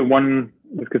think the one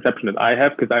misconception that I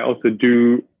have, because I also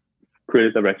do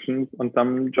creative directions on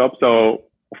some jobs. So,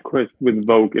 of course, with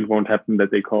Vogue, it won't happen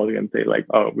that they call you and say like,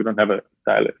 oh, we don't have a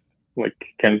stylist. Like,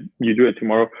 can you do it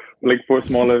tomorrow? Like, for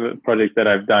smaller projects that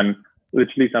I've done,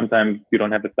 literally sometimes you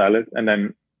don't have a stylist. And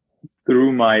then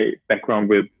through my background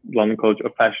with London College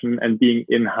of Fashion and being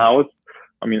in-house,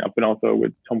 I mean, I've been also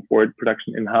with Tom Ford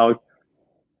production in-house,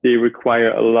 they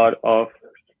require a lot of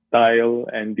style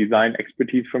and design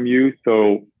expertise from you.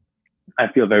 So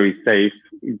I feel very safe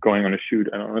going on a shoot,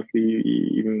 and honestly,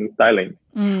 even styling.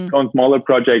 So on smaller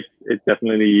projects, it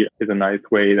definitely is a nice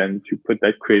way then to put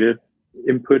that creative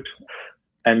input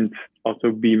and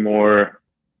also be more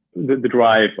the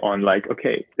drive on like,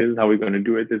 okay, this is how we're going to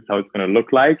do it. This is how it's going to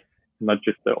look like, not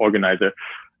just the organizer.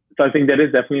 So I think that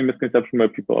is definitely a misconception where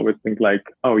people always think like,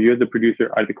 oh, you're the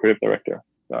producer, I'm the creative director.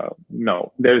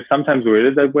 No, there's sometimes where it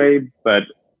is that way, but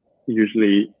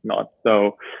usually not.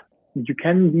 So you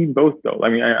can be both though. I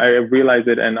mean, I realize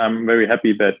it, and I'm very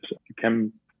happy that you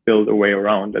can build a way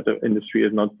around that. The industry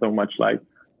is not so much like,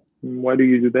 why do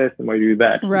you do this and why do you do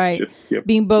that? Right. Just,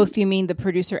 being both, you mean the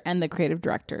producer and the creative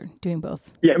director doing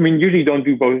both? Yeah, I mean, usually don't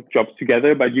do both jobs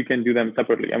together, but you can do them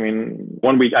separately. I mean,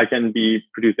 one week I can be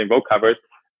producing Vogue covers,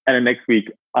 and the next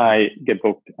week I get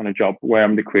booked on a job where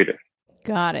I'm the creative.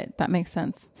 Got it. That makes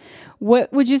sense.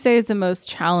 What would you say is the most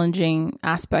challenging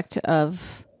aspect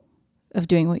of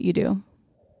doing what you do?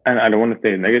 And I don't want to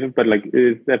say negative, but like,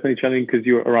 it's definitely challenging because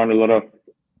you're around a lot of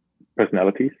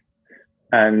personalities.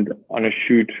 And on a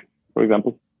shoot, for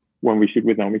example, when we shoot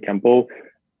with Naomi Campbell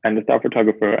and a star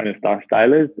photographer and a star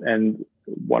stylist and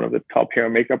one of the top hair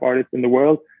and makeup artists in the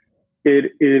world,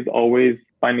 it is always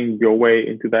finding your way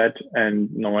into that and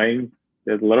knowing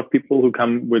there's a lot of people who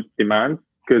come with demands,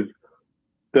 because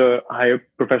the higher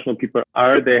professional people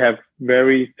they have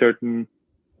very certain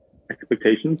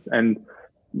expectations and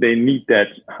they need that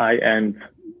high-end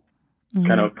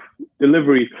kind of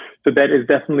delivery. So that is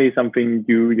definitely something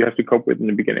you have to cope with in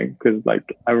the beginning. Because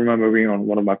like, I remember being on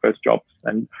one of my first jobs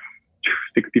and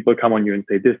 6 people come on you and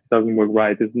say, this doesn't work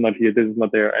right, this is not here, this is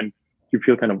not there. And you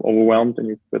feel kind of overwhelmed and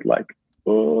you feel like,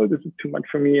 oh, this is too much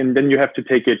for me. And then you have to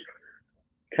take it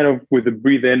kind of with a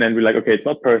breathe in and be like, okay, it's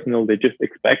not personal, they just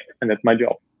expect, and that's my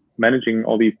job, managing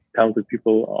all these talented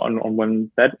people on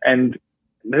one set. And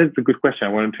that is a good question.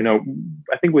 I wanted to know.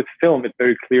 I think with film, it's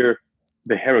very clear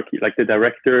the hierarchy, like the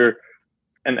director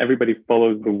and everybody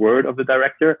follows the word of the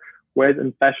director. Whereas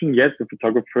in fashion, yes, the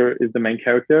photographer is the main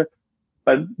character,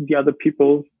 but the other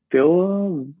people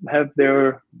still have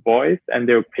their voice and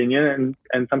their opinion.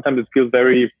 And sometimes it feels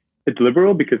it's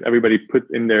liberal because everybody puts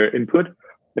in their input,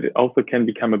 but it also can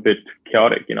become a bit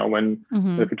chaotic, when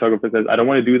the photographer says, I don't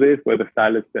want to do this, where the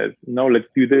stylist says, no, let's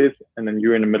do this. And then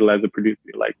you're in the middle as a producer,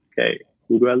 you're like, okay,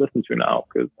 who do I listen to now?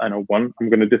 Because I know one, I'm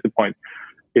going to disappoint.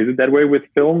 Is it that way with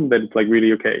film that it's like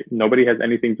really, okay, nobody has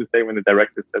anything to say when the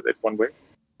director says it one way?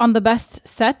 On the best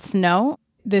sets, no.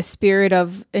 The spirit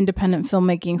of independent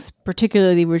filmmaking,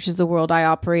 particularly, which is the world I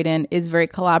operate in, is very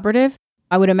collaborative.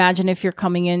 I would imagine if you're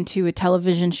coming into a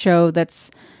television show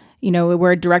that's,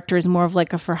 where a director is more of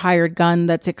like a for hired gun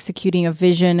that's executing a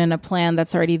vision and a plan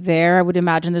that's already there, I would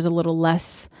imagine there's a little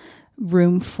less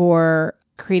room for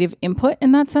creative input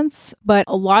in that sense. But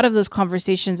a lot of those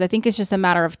conversations, I think it's just a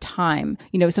matter of time.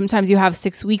 Sometimes you have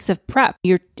 6 weeks of prep.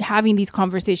 You're having these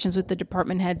conversations with the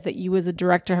department heads that you as a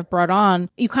director have brought on.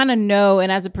 You kind of know,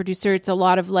 and as a producer, it's a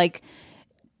lot of like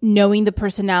knowing the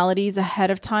personalities ahead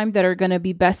of time that are going to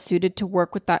be best suited to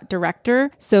work with that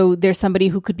director. So there's somebody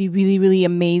who could be really, really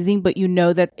amazing, but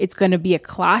that it's going to be a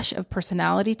clash of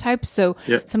personality types. So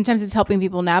sometimes it's helping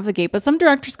people navigate, but some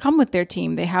directors come with their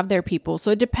team. They have their people.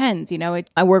 So it depends.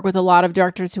 I work with a lot of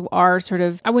directors who are sort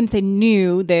of, I wouldn't say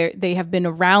new. They have been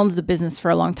around the business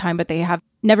for a long time, but they have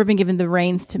never been given the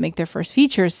reins to make their first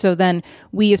features. So then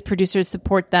we as producers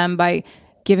support them by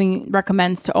giving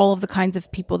recommends to all of the kinds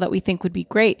of people that we think would be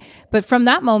great. But from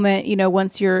that moment,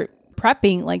 once you're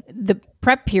prepping, like the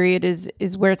prep period is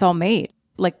where it's all made.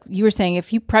 Like you were saying,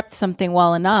 if you prepped something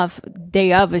well enough,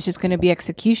 day of is just going to be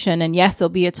execution. And yes, there'll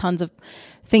be a tons of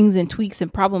things and tweaks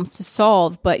and problems to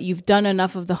solve, but you've done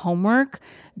enough of the homework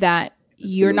that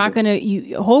you're not going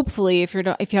to, hopefully, if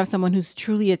you have someone who's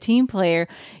truly a team player,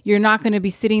 you're not going to be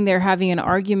sitting there having an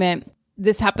argument.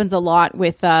 This happens a lot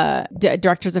with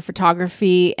directors of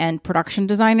photography and production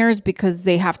designers because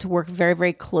they have to work very,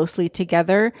 very closely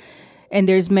together. And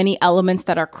there's many elements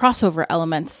that are crossover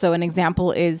elements. So an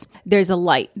example is there's a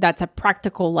light that's a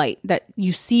practical light that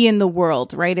you see in the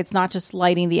world, right? It's not just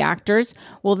lighting the actors.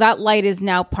 Well, that light is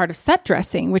now part of set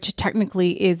dressing, which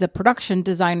technically is a production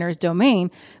designer's domain.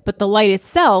 But the light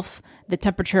itself, the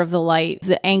temperature of the light,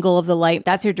 the angle of the light,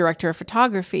 that's your director of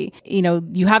photography.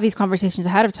 You have these conversations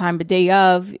ahead of time, but day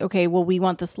of, okay, well, we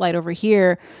want this light over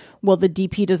here. Well, the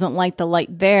DP doesn't like the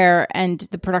light there. And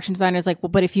the production designer is like,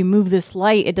 well, but if you move this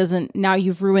light, now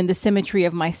you've ruined the symmetry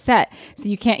of my set. So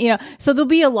you can't, so there'll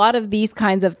be a lot of these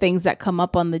kinds of things that come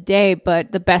up on the day,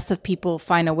 but the best of people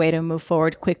find a way to move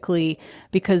forward quickly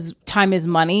because time is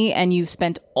money and you've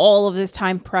spent all of this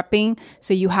time prepping.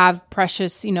 So you have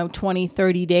precious, 20,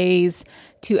 30 days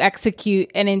to execute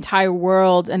an entire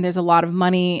world. And there's a lot of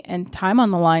money and time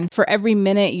on the line. For every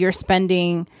minute you're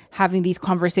spending having these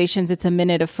conversations, it's a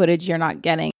minute of footage you're not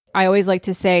getting. I always like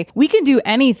to say, we can do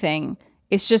anything.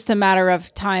 It's just a matter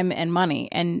of time and money,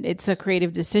 and it's a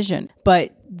creative decision.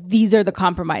 But these are the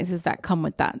compromises that come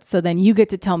with that. So then you get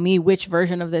to tell me which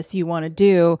version of this you want to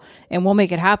do, and we'll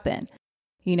make it happen.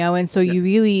 And so you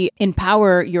really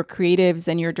empower your creatives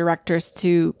and your directors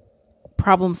to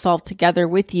problem solve together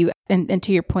with you. And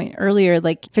to your point earlier,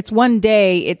 like if it's one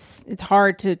day, it's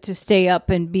hard to stay up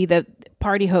and be the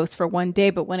party host for one day.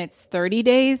 But when it's 30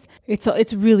 days,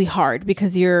 it's really hard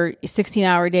because you're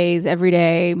 16-hour days every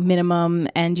day minimum,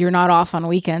 and you're not off on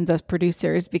weekends as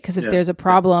producers because if there's a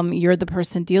problem, you're the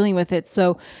person dealing with it.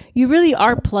 So you really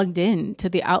are plugged in to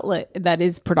the outlet that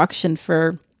is production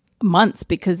for months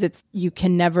because you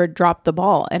can never drop the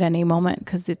ball at any moment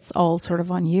because it's all sort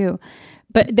of on you.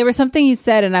 But there was something you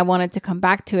said, and I wanted to come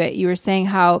back to it. You were saying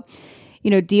how,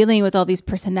 dealing with all these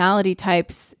personality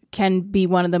types can be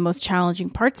one of the most challenging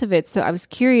parts of it. So I was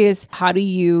curious, how do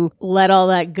you let all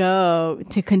that go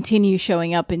to continue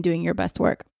showing up and doing your best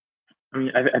work? I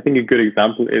mean, I think a good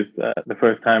example is the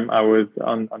first time I was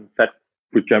on set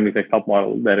with Germany's Next Top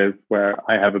Model. That is where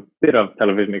I have a bit of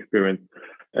television experience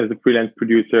as a freelance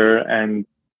producer, and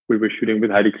we were shooting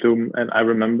with Heidi Klum. And I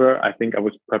remember, I think I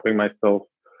was prepping myself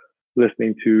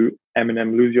listening to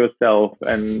Eminem, Lose Yourself.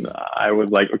 And I was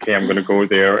like, okay, I'm going to go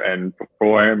there and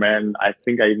perform. And I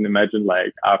think I even imagined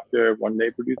like after one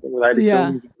day producing with Heidi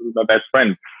Klum, who's my best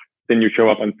friend, then you show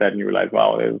up on set and you realize,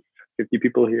 wow, there's 50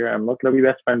 people here. I'm not going to be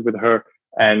best friends with her.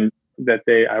 And that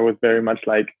day I was very much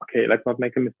like, okay, let's not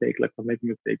make a mistake.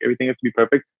 Everything has to be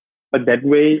perfect. But that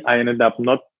way I ended up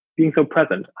not being so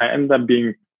present. I ended up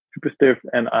being super stiff,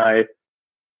 and I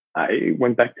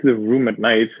went back to the room at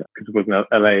night because it was in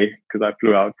LA, because I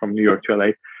flew out from New York to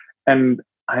LA, and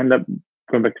I ended up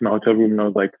going back to my hotel room, and I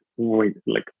was like, wait,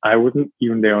 like I wasn't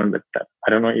even there on the set. I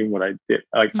don't know even what I did.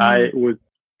 Like I was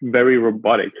very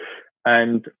robotic.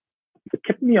 And it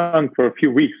kept me on for a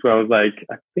few weeks where I was like,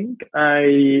 I think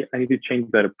I need to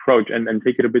change that approach and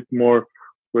take it a bit more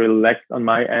relaxed on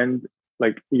my end.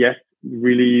 Like, yes,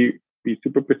 really be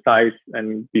super precise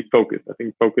and be focused. I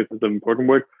think focus is an important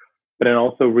word, but then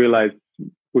also realize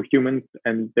we're humans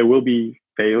and there will be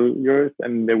failures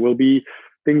and there will be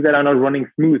things that are not running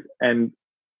smooth. And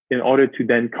in order to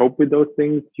then cope with those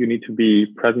things, you need to be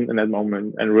present in that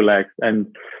moment and relax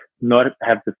and not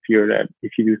have the fear that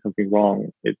if you do something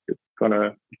wrong, it's going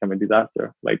to become a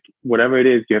disaster. Like whatever it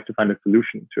is, you have to find a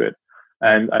solution to it.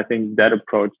 And I think that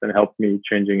approach then helped me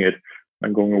changing it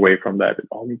and going away from that. It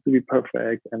all needs to be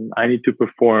perfect and I need to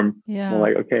perform. Yeah.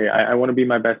 Like, okay, I want to be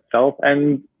my best self.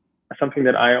 And something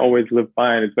that I always live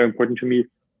by, and it's very important to me,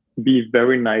 be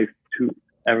very nice to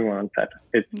everyone on set.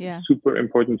 It's super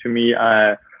important to me.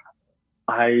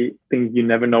 I think you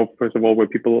never know, first of all, where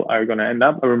people are going to end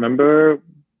up. I remember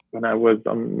when I was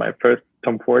on my first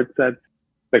Tom Ford set,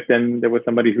 back then there was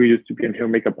somebody who used to be a hair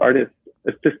makeup artist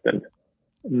assistant.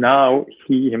 Now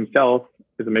he himself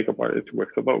is a makeup artist who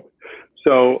works for Vogue.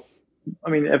 So, I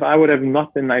mean, if I would have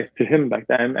not been nice to him back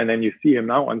then, and then you see him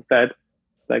now on set,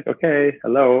 it's like, okay,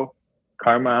 hello,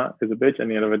 karma is a bitch at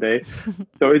the end of the day.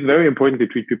 So it's very important to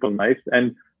treat people nice.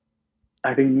 And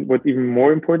I think what's even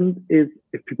more important is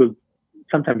if people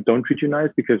sometimes don't treat you nice,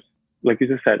 because like you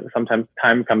just said, sometimes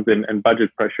time comes in and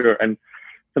budget pressure, and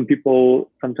some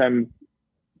people sometimes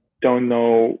don't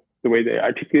know the way they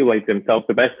articulate themselves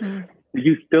the best.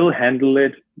 You still handle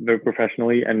it very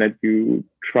professionally, and that you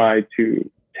try to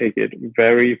take it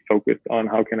very focused on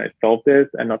how can I solve this,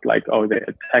 and not like, oh, they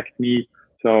attacked me.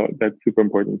 So that's super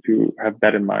important to have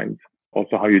that in mind.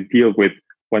 Also how you deal with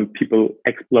when people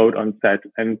explode on set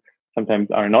and sometimes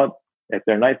are not at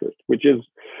their nicest, which is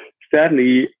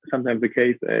sadly sometimes the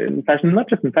case in fashion, not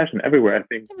just in fashion, everywhere, I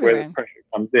think, where the pressure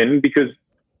comes in. Because,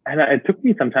 and it took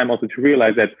me some time also to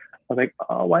realize that I was like,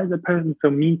 oh, why is that person so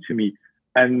mean to me?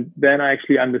 And then I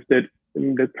actually understood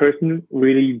that person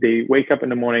really, they wake up in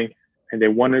the morning and they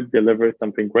want to deliver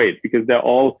something great, because they're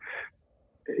all,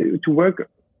 to work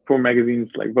for magazines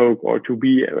like Vogue or to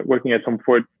be working at Tom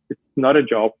Ford, it's not a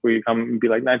job where you come and be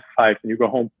like 9 to 5 and you go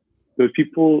home. Those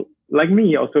people like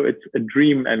me, also, it's a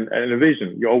dream and a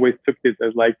vision. You always took this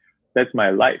as like, that's my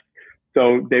life.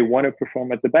 So they want to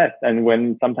perform at the best. And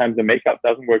when sometimes the makeup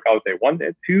doesn't work out they want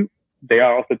it to, they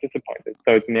are also disappointed.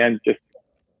 So it's in the end just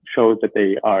shows that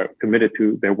they are committed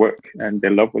to their work and they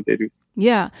love what they do.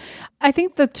 Yeah. I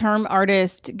think the term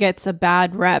artist gets a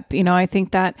bad rep. You know, I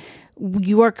think that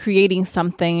you are creating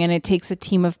something and it takes a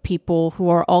team of people who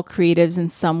are all creatives in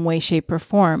some way, shape, or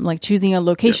form. Like choosing a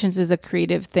locations is a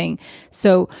creative thing.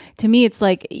 So to me, it's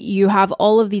like you have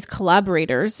all of these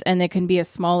collaborators and it can be as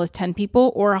small as 10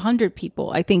 people or 100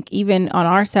 people. I think even on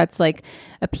our sets, like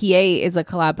a PA is a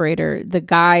collaborator. The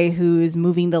guy who is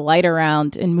moving the light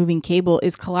around and moving cable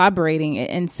is collaborating.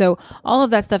 And so all of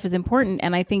that stuff is important.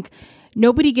 And I think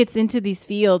nobody gets into these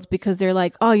fields because they're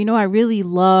like, oh, you know, I really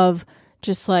love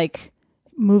just like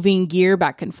moving gear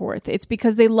back and forth. It's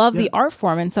because they love the art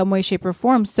form in some way, shape, or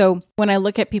form. So when I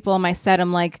look at people on my set,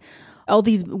 I'm like, all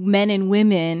these men and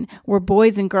women were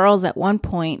boys and girls at one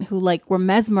point who like were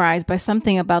mesmerized by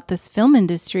something about this film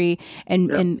industry and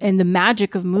the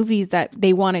magic of movies that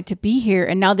they wanted to be here.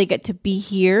 And now they get to be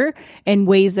here in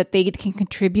ways that they can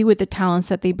contribute with the talents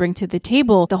that they bring to the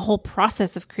table. The whole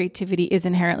process of creativity is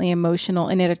inherently emotional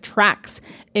and it attracts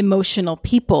emotional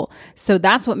people. So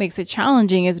that's what makes it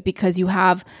challenging, is because you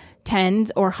have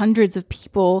tens or hundreds of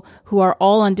people who are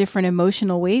all on different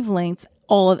emotional wavelengths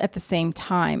all at the same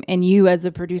time. And you as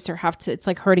a producer have to, it's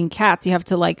like herding cats. You have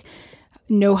to like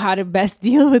know how to best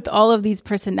deal with all of these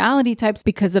personality types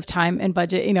because of time and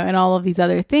budget, you know, and all of these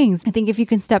other things. I think if you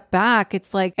can step back,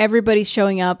 it's like everybody's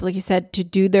showing up, like you said, to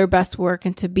do their best work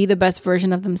and to be the best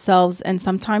version of themselves. And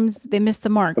sometimes they miss the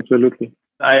mark. Absolutely.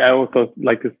 I also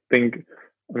like to think,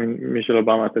 I mean, Michelle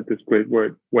Obama said this great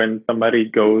word, when somebody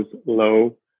goes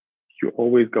low, you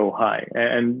always go high.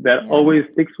 And that always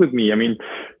sticks with me. I mean,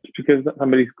 because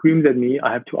somebody screams at me,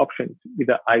 I have two options.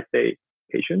 Either I stay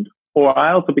patient, or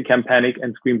I also become panic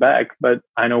and scream back. But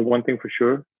I know one thing for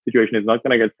sure, the situation is not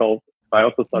going to get solved if I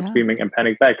also start screaming and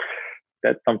panic back.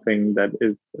 That's something that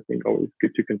is, I think, always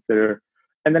good to consider.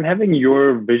 And then having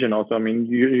your vision also. I mean,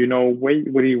 you know, where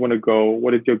do you want to go?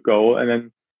 What is your goal? And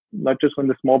then not just when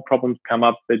the small problems come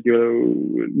up that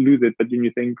you lose it, but then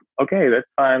you think, okay, that's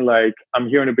fine. Like, I'm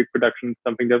here in a big production,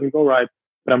 something doesn't go right,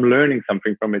 but I'm learning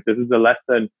something from it. This is a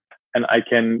lesson and I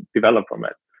can develop from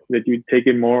it. That you take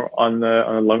it more on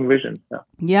a long vision.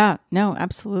 Yeah, no,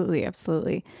 absolutely.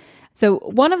 Absolutely. So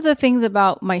one of the things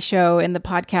about my show and the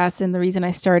podcast and the reason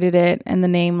I started it and the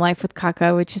name Life with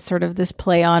Kaka, which is sort of this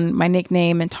play on my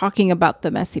nickname and talking about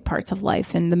the messy parts of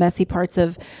life and the messy parts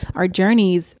of our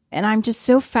journeys. And I'm just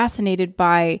so fascinated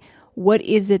by what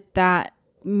is it that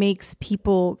makes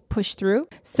people push through.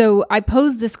 So I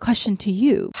pose this question to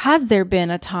you. Has there been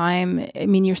a time, I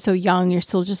mean, you're so young, you're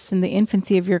still just in the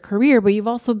infancy of your career, but you've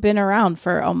also been around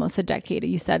for almost a decade,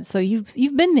 you said. So you've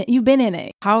been in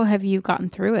it. How have you gotten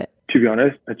through it? To be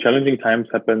honest, challenging times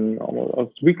happen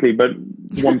almost weekly, but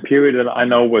one period that I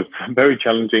know was very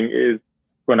challenging is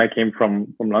when I came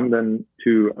from London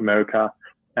to America,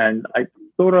 and I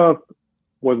sort of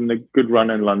was in a good run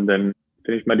in London,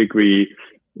 finished my degree,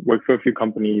 worked for a few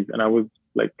companies, and I was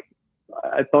like,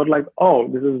 I thought like, oh,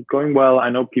 this is going well. I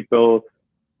know people,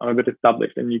 I'm a bit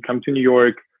established. And you come to New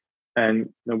York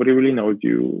and nobody really knows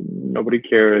you. Nobody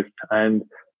cares. And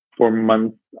for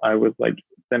months, I was like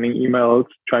sending emails,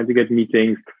 trying to get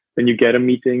meetings. Then you get a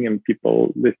meeting and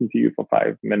people listen to you for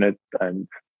 5 minutes and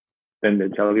then they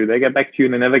tell you they get back to you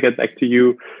and they never get back to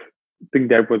you. I think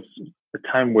there was a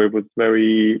time where it was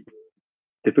very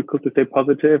difficult to stay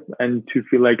positive and to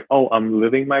feel like, oh, I'm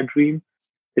living my dream.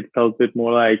 It felt a bit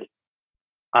more like,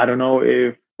 I don't know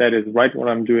if that is right what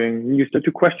I'm doing. You start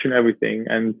to question everything,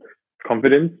 and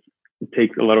confidence, it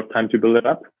takes a lot of time to build it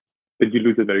up, but you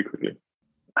lose it very quickly.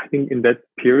 I think in that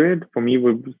period, for me,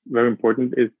 what was very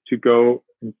important is to go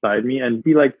inside me and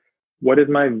be like, what is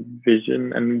my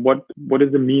vision and what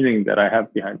is the meaning that I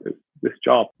have behind this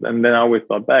job? And then I always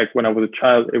thought back when I was a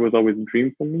child, it was always a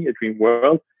dream for me, a dream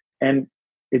world. And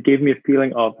it gave me a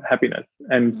feeling of happiness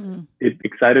and it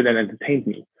excited and entertained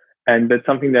me. And that's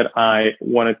something that I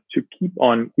wanted to keep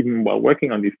on even while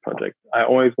working on these projects. I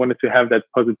always wanted to have that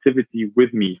positivity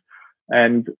with me.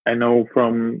 And I know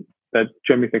from that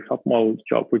Germany's Next Top Model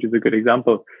job, which is a good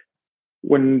example,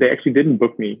 when they actually didn't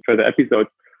book me for the episodes,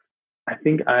 I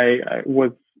think I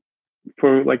was,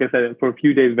 like I said, for a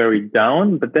few days very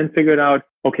down, but then figured out,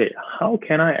 okay, how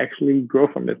can I actually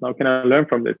grow from this? How can I learn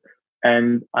from this?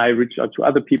 And I reached out to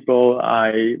other people.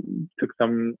 I took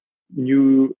some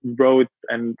new roads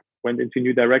and went into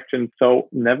new directions. So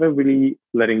never really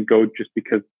letting go just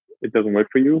because it doesn't work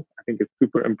for you. I think it's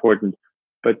super important.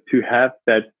 But to have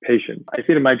that patience. I see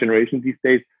it in my generation these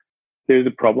days, there's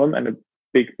a problem and a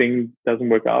big thing doesn't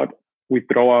work out. We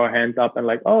throw our hands up and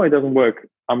like, oh, it doesn't work.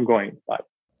 I'm going. Bye.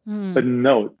 But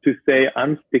no, to say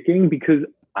I'm sticking because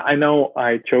I know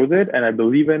I chose it and I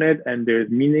believe in it and there's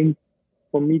meaning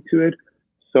for me to it.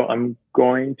 So I'm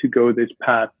going to go this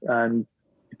path and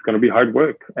it's going to be hard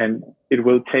work and it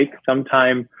will take some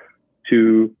time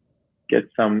to get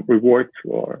some rewards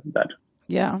for that.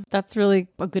 Yeah, that's really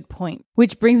a good point.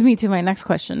 Which brings me to my next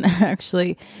question,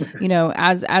 actually.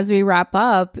 As we wrap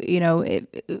up,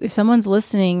 if someone's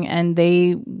listening and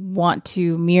they want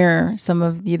to mirror some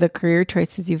of the career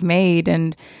choices you've made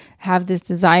and have this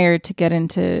desire to get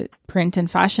into print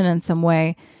and fashion in some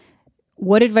way,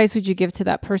 what advice would you give to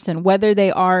that person, whether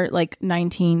they are like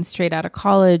 19 straight out of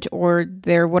college or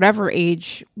they're whatever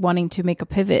age wanting to make a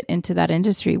pivot into that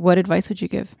industry? What advice would you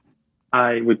give?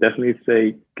 I would definitely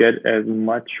say get as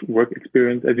much work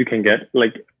experience as you can get,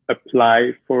 like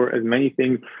apply for as many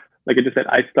things. Like I just said,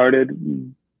 I started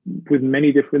with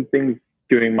many different things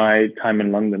during my time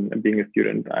in London and being a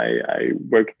student. I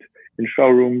worked in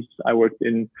showrooms, I worked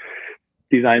in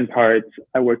design parts,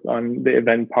 I worked on the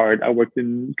event part, I worked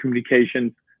in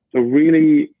communications. So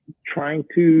really trying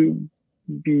to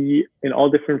be in all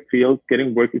different fields,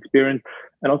 getting work experience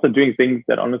and also doing things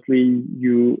that honestly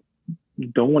you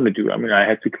don't want to do. I mean, I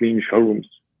had to clean showrooms.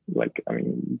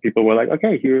 People were like,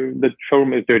 okay, here, the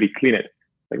showroom is dirty, clean it.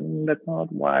 Like, that's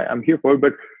not why I'm here for it,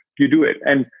 but you do it.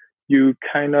 And you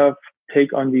kind of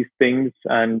take on these things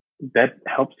and that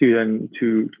helps you then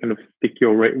to kind of stick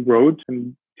your road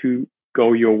and to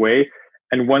go your way.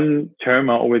 And one term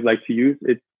I always like to use,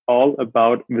 it's all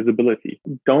about visibility.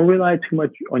 Don't rely too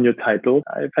much on your title.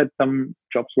 I've had some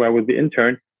jobs where I was the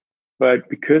intern, but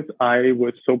because I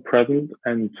was so present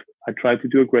and I tried to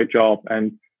do a great job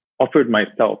and offered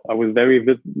myself, I was very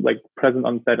present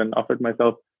on set and offered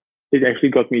myself. It actually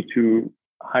got me to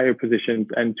higher positions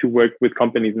and to work with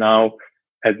companies now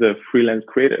as a freelance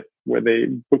creative where they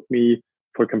book me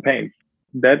for campaigns.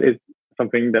 That is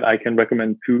something that I can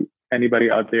recommend to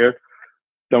anybody out there.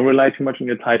 Don't rely too much on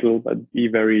your title, but be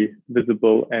very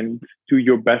visible and do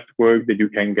your best work that you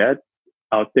can get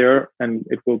out there and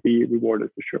it will be rewarded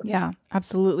for sure. Yeah,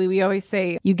 absolutely. We always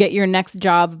say you get your next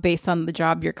job based on the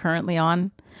job you're currently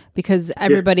on because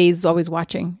everybody's always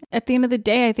watching. At the end of the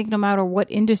day, I think no matter what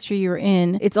industry you're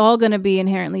in, it's all going to be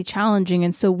inherently challenging.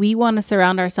 And so we want to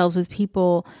surround ourselves with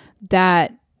people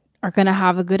that are going to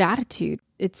have a good attitude.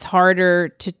 It's harder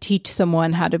to teach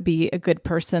someone how to be a good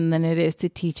person than it is to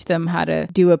teach them how to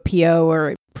do a PO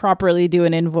or properly do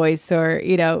an invoice or,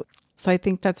 So I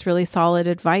think that's really solid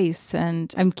advice.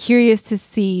 And I'm curious to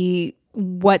see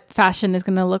what fashion is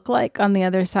going to look like on the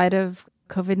other side of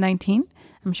COVID-19.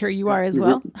 I'm sure you are as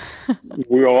well.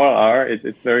 We all are.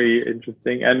 It's very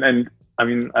interesting. And I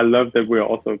mean, I love that we're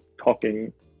also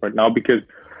talking right now, because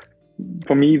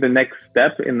for me, the next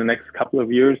step in the next couple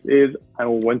of years is I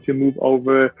want to move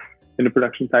over in the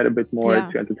production side a bit more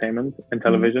to entertainment and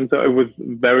television. So it was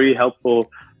very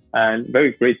helpful and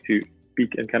very great to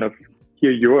speak and kind of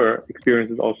hear your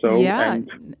experiences also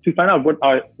and to find out what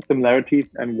are similarities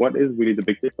and what is really the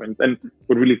big difference. And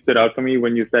what really stood out for me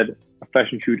when you said a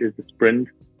fashion shoot is the sprint,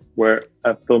 where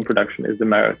a film production is the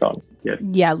marathon. Yes.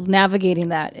 Yeah, navigating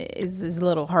that is a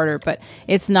little harder, but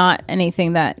it's not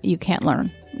anything that you can't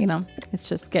learn. It's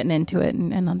just getting into it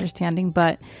and understanding.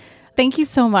 But thank you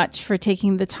so much for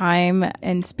taking the time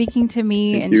and speaking to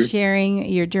me and sharing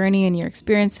your journey and your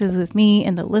experiences with me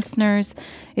and the listeners.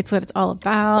 It's what it's all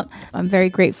about. I'm very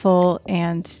grateful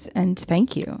and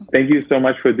thank you. Thank you so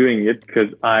much for doing it,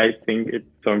 because I think it's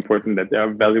so important that there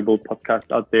are valuable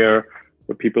podcasts out there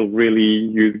where people really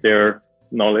use their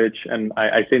knowledge. And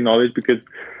I say knowledge because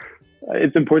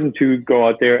it's important to go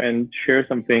out there and share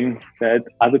something that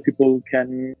other people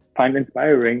can find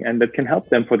inspiring and that can help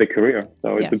them for their career.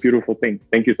 So it's a beautiful thing.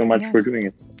 Thank you so much for doing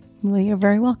it. Well, you're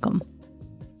very welcome.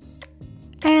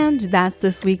 And that's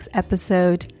this week's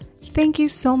episode. Thank you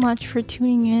so much for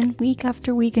tuning in week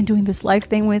after week and doing this live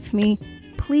thing with me.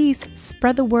 Please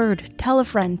spread the word, tell a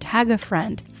friend, tag a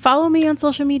friend. Follow me on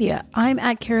social media. I'm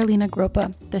at Carolina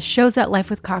Gropa. The show's at Life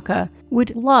with Kaka.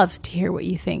 Would love to hear what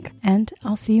you think. And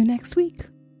I'll see you next week.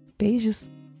 Beijos.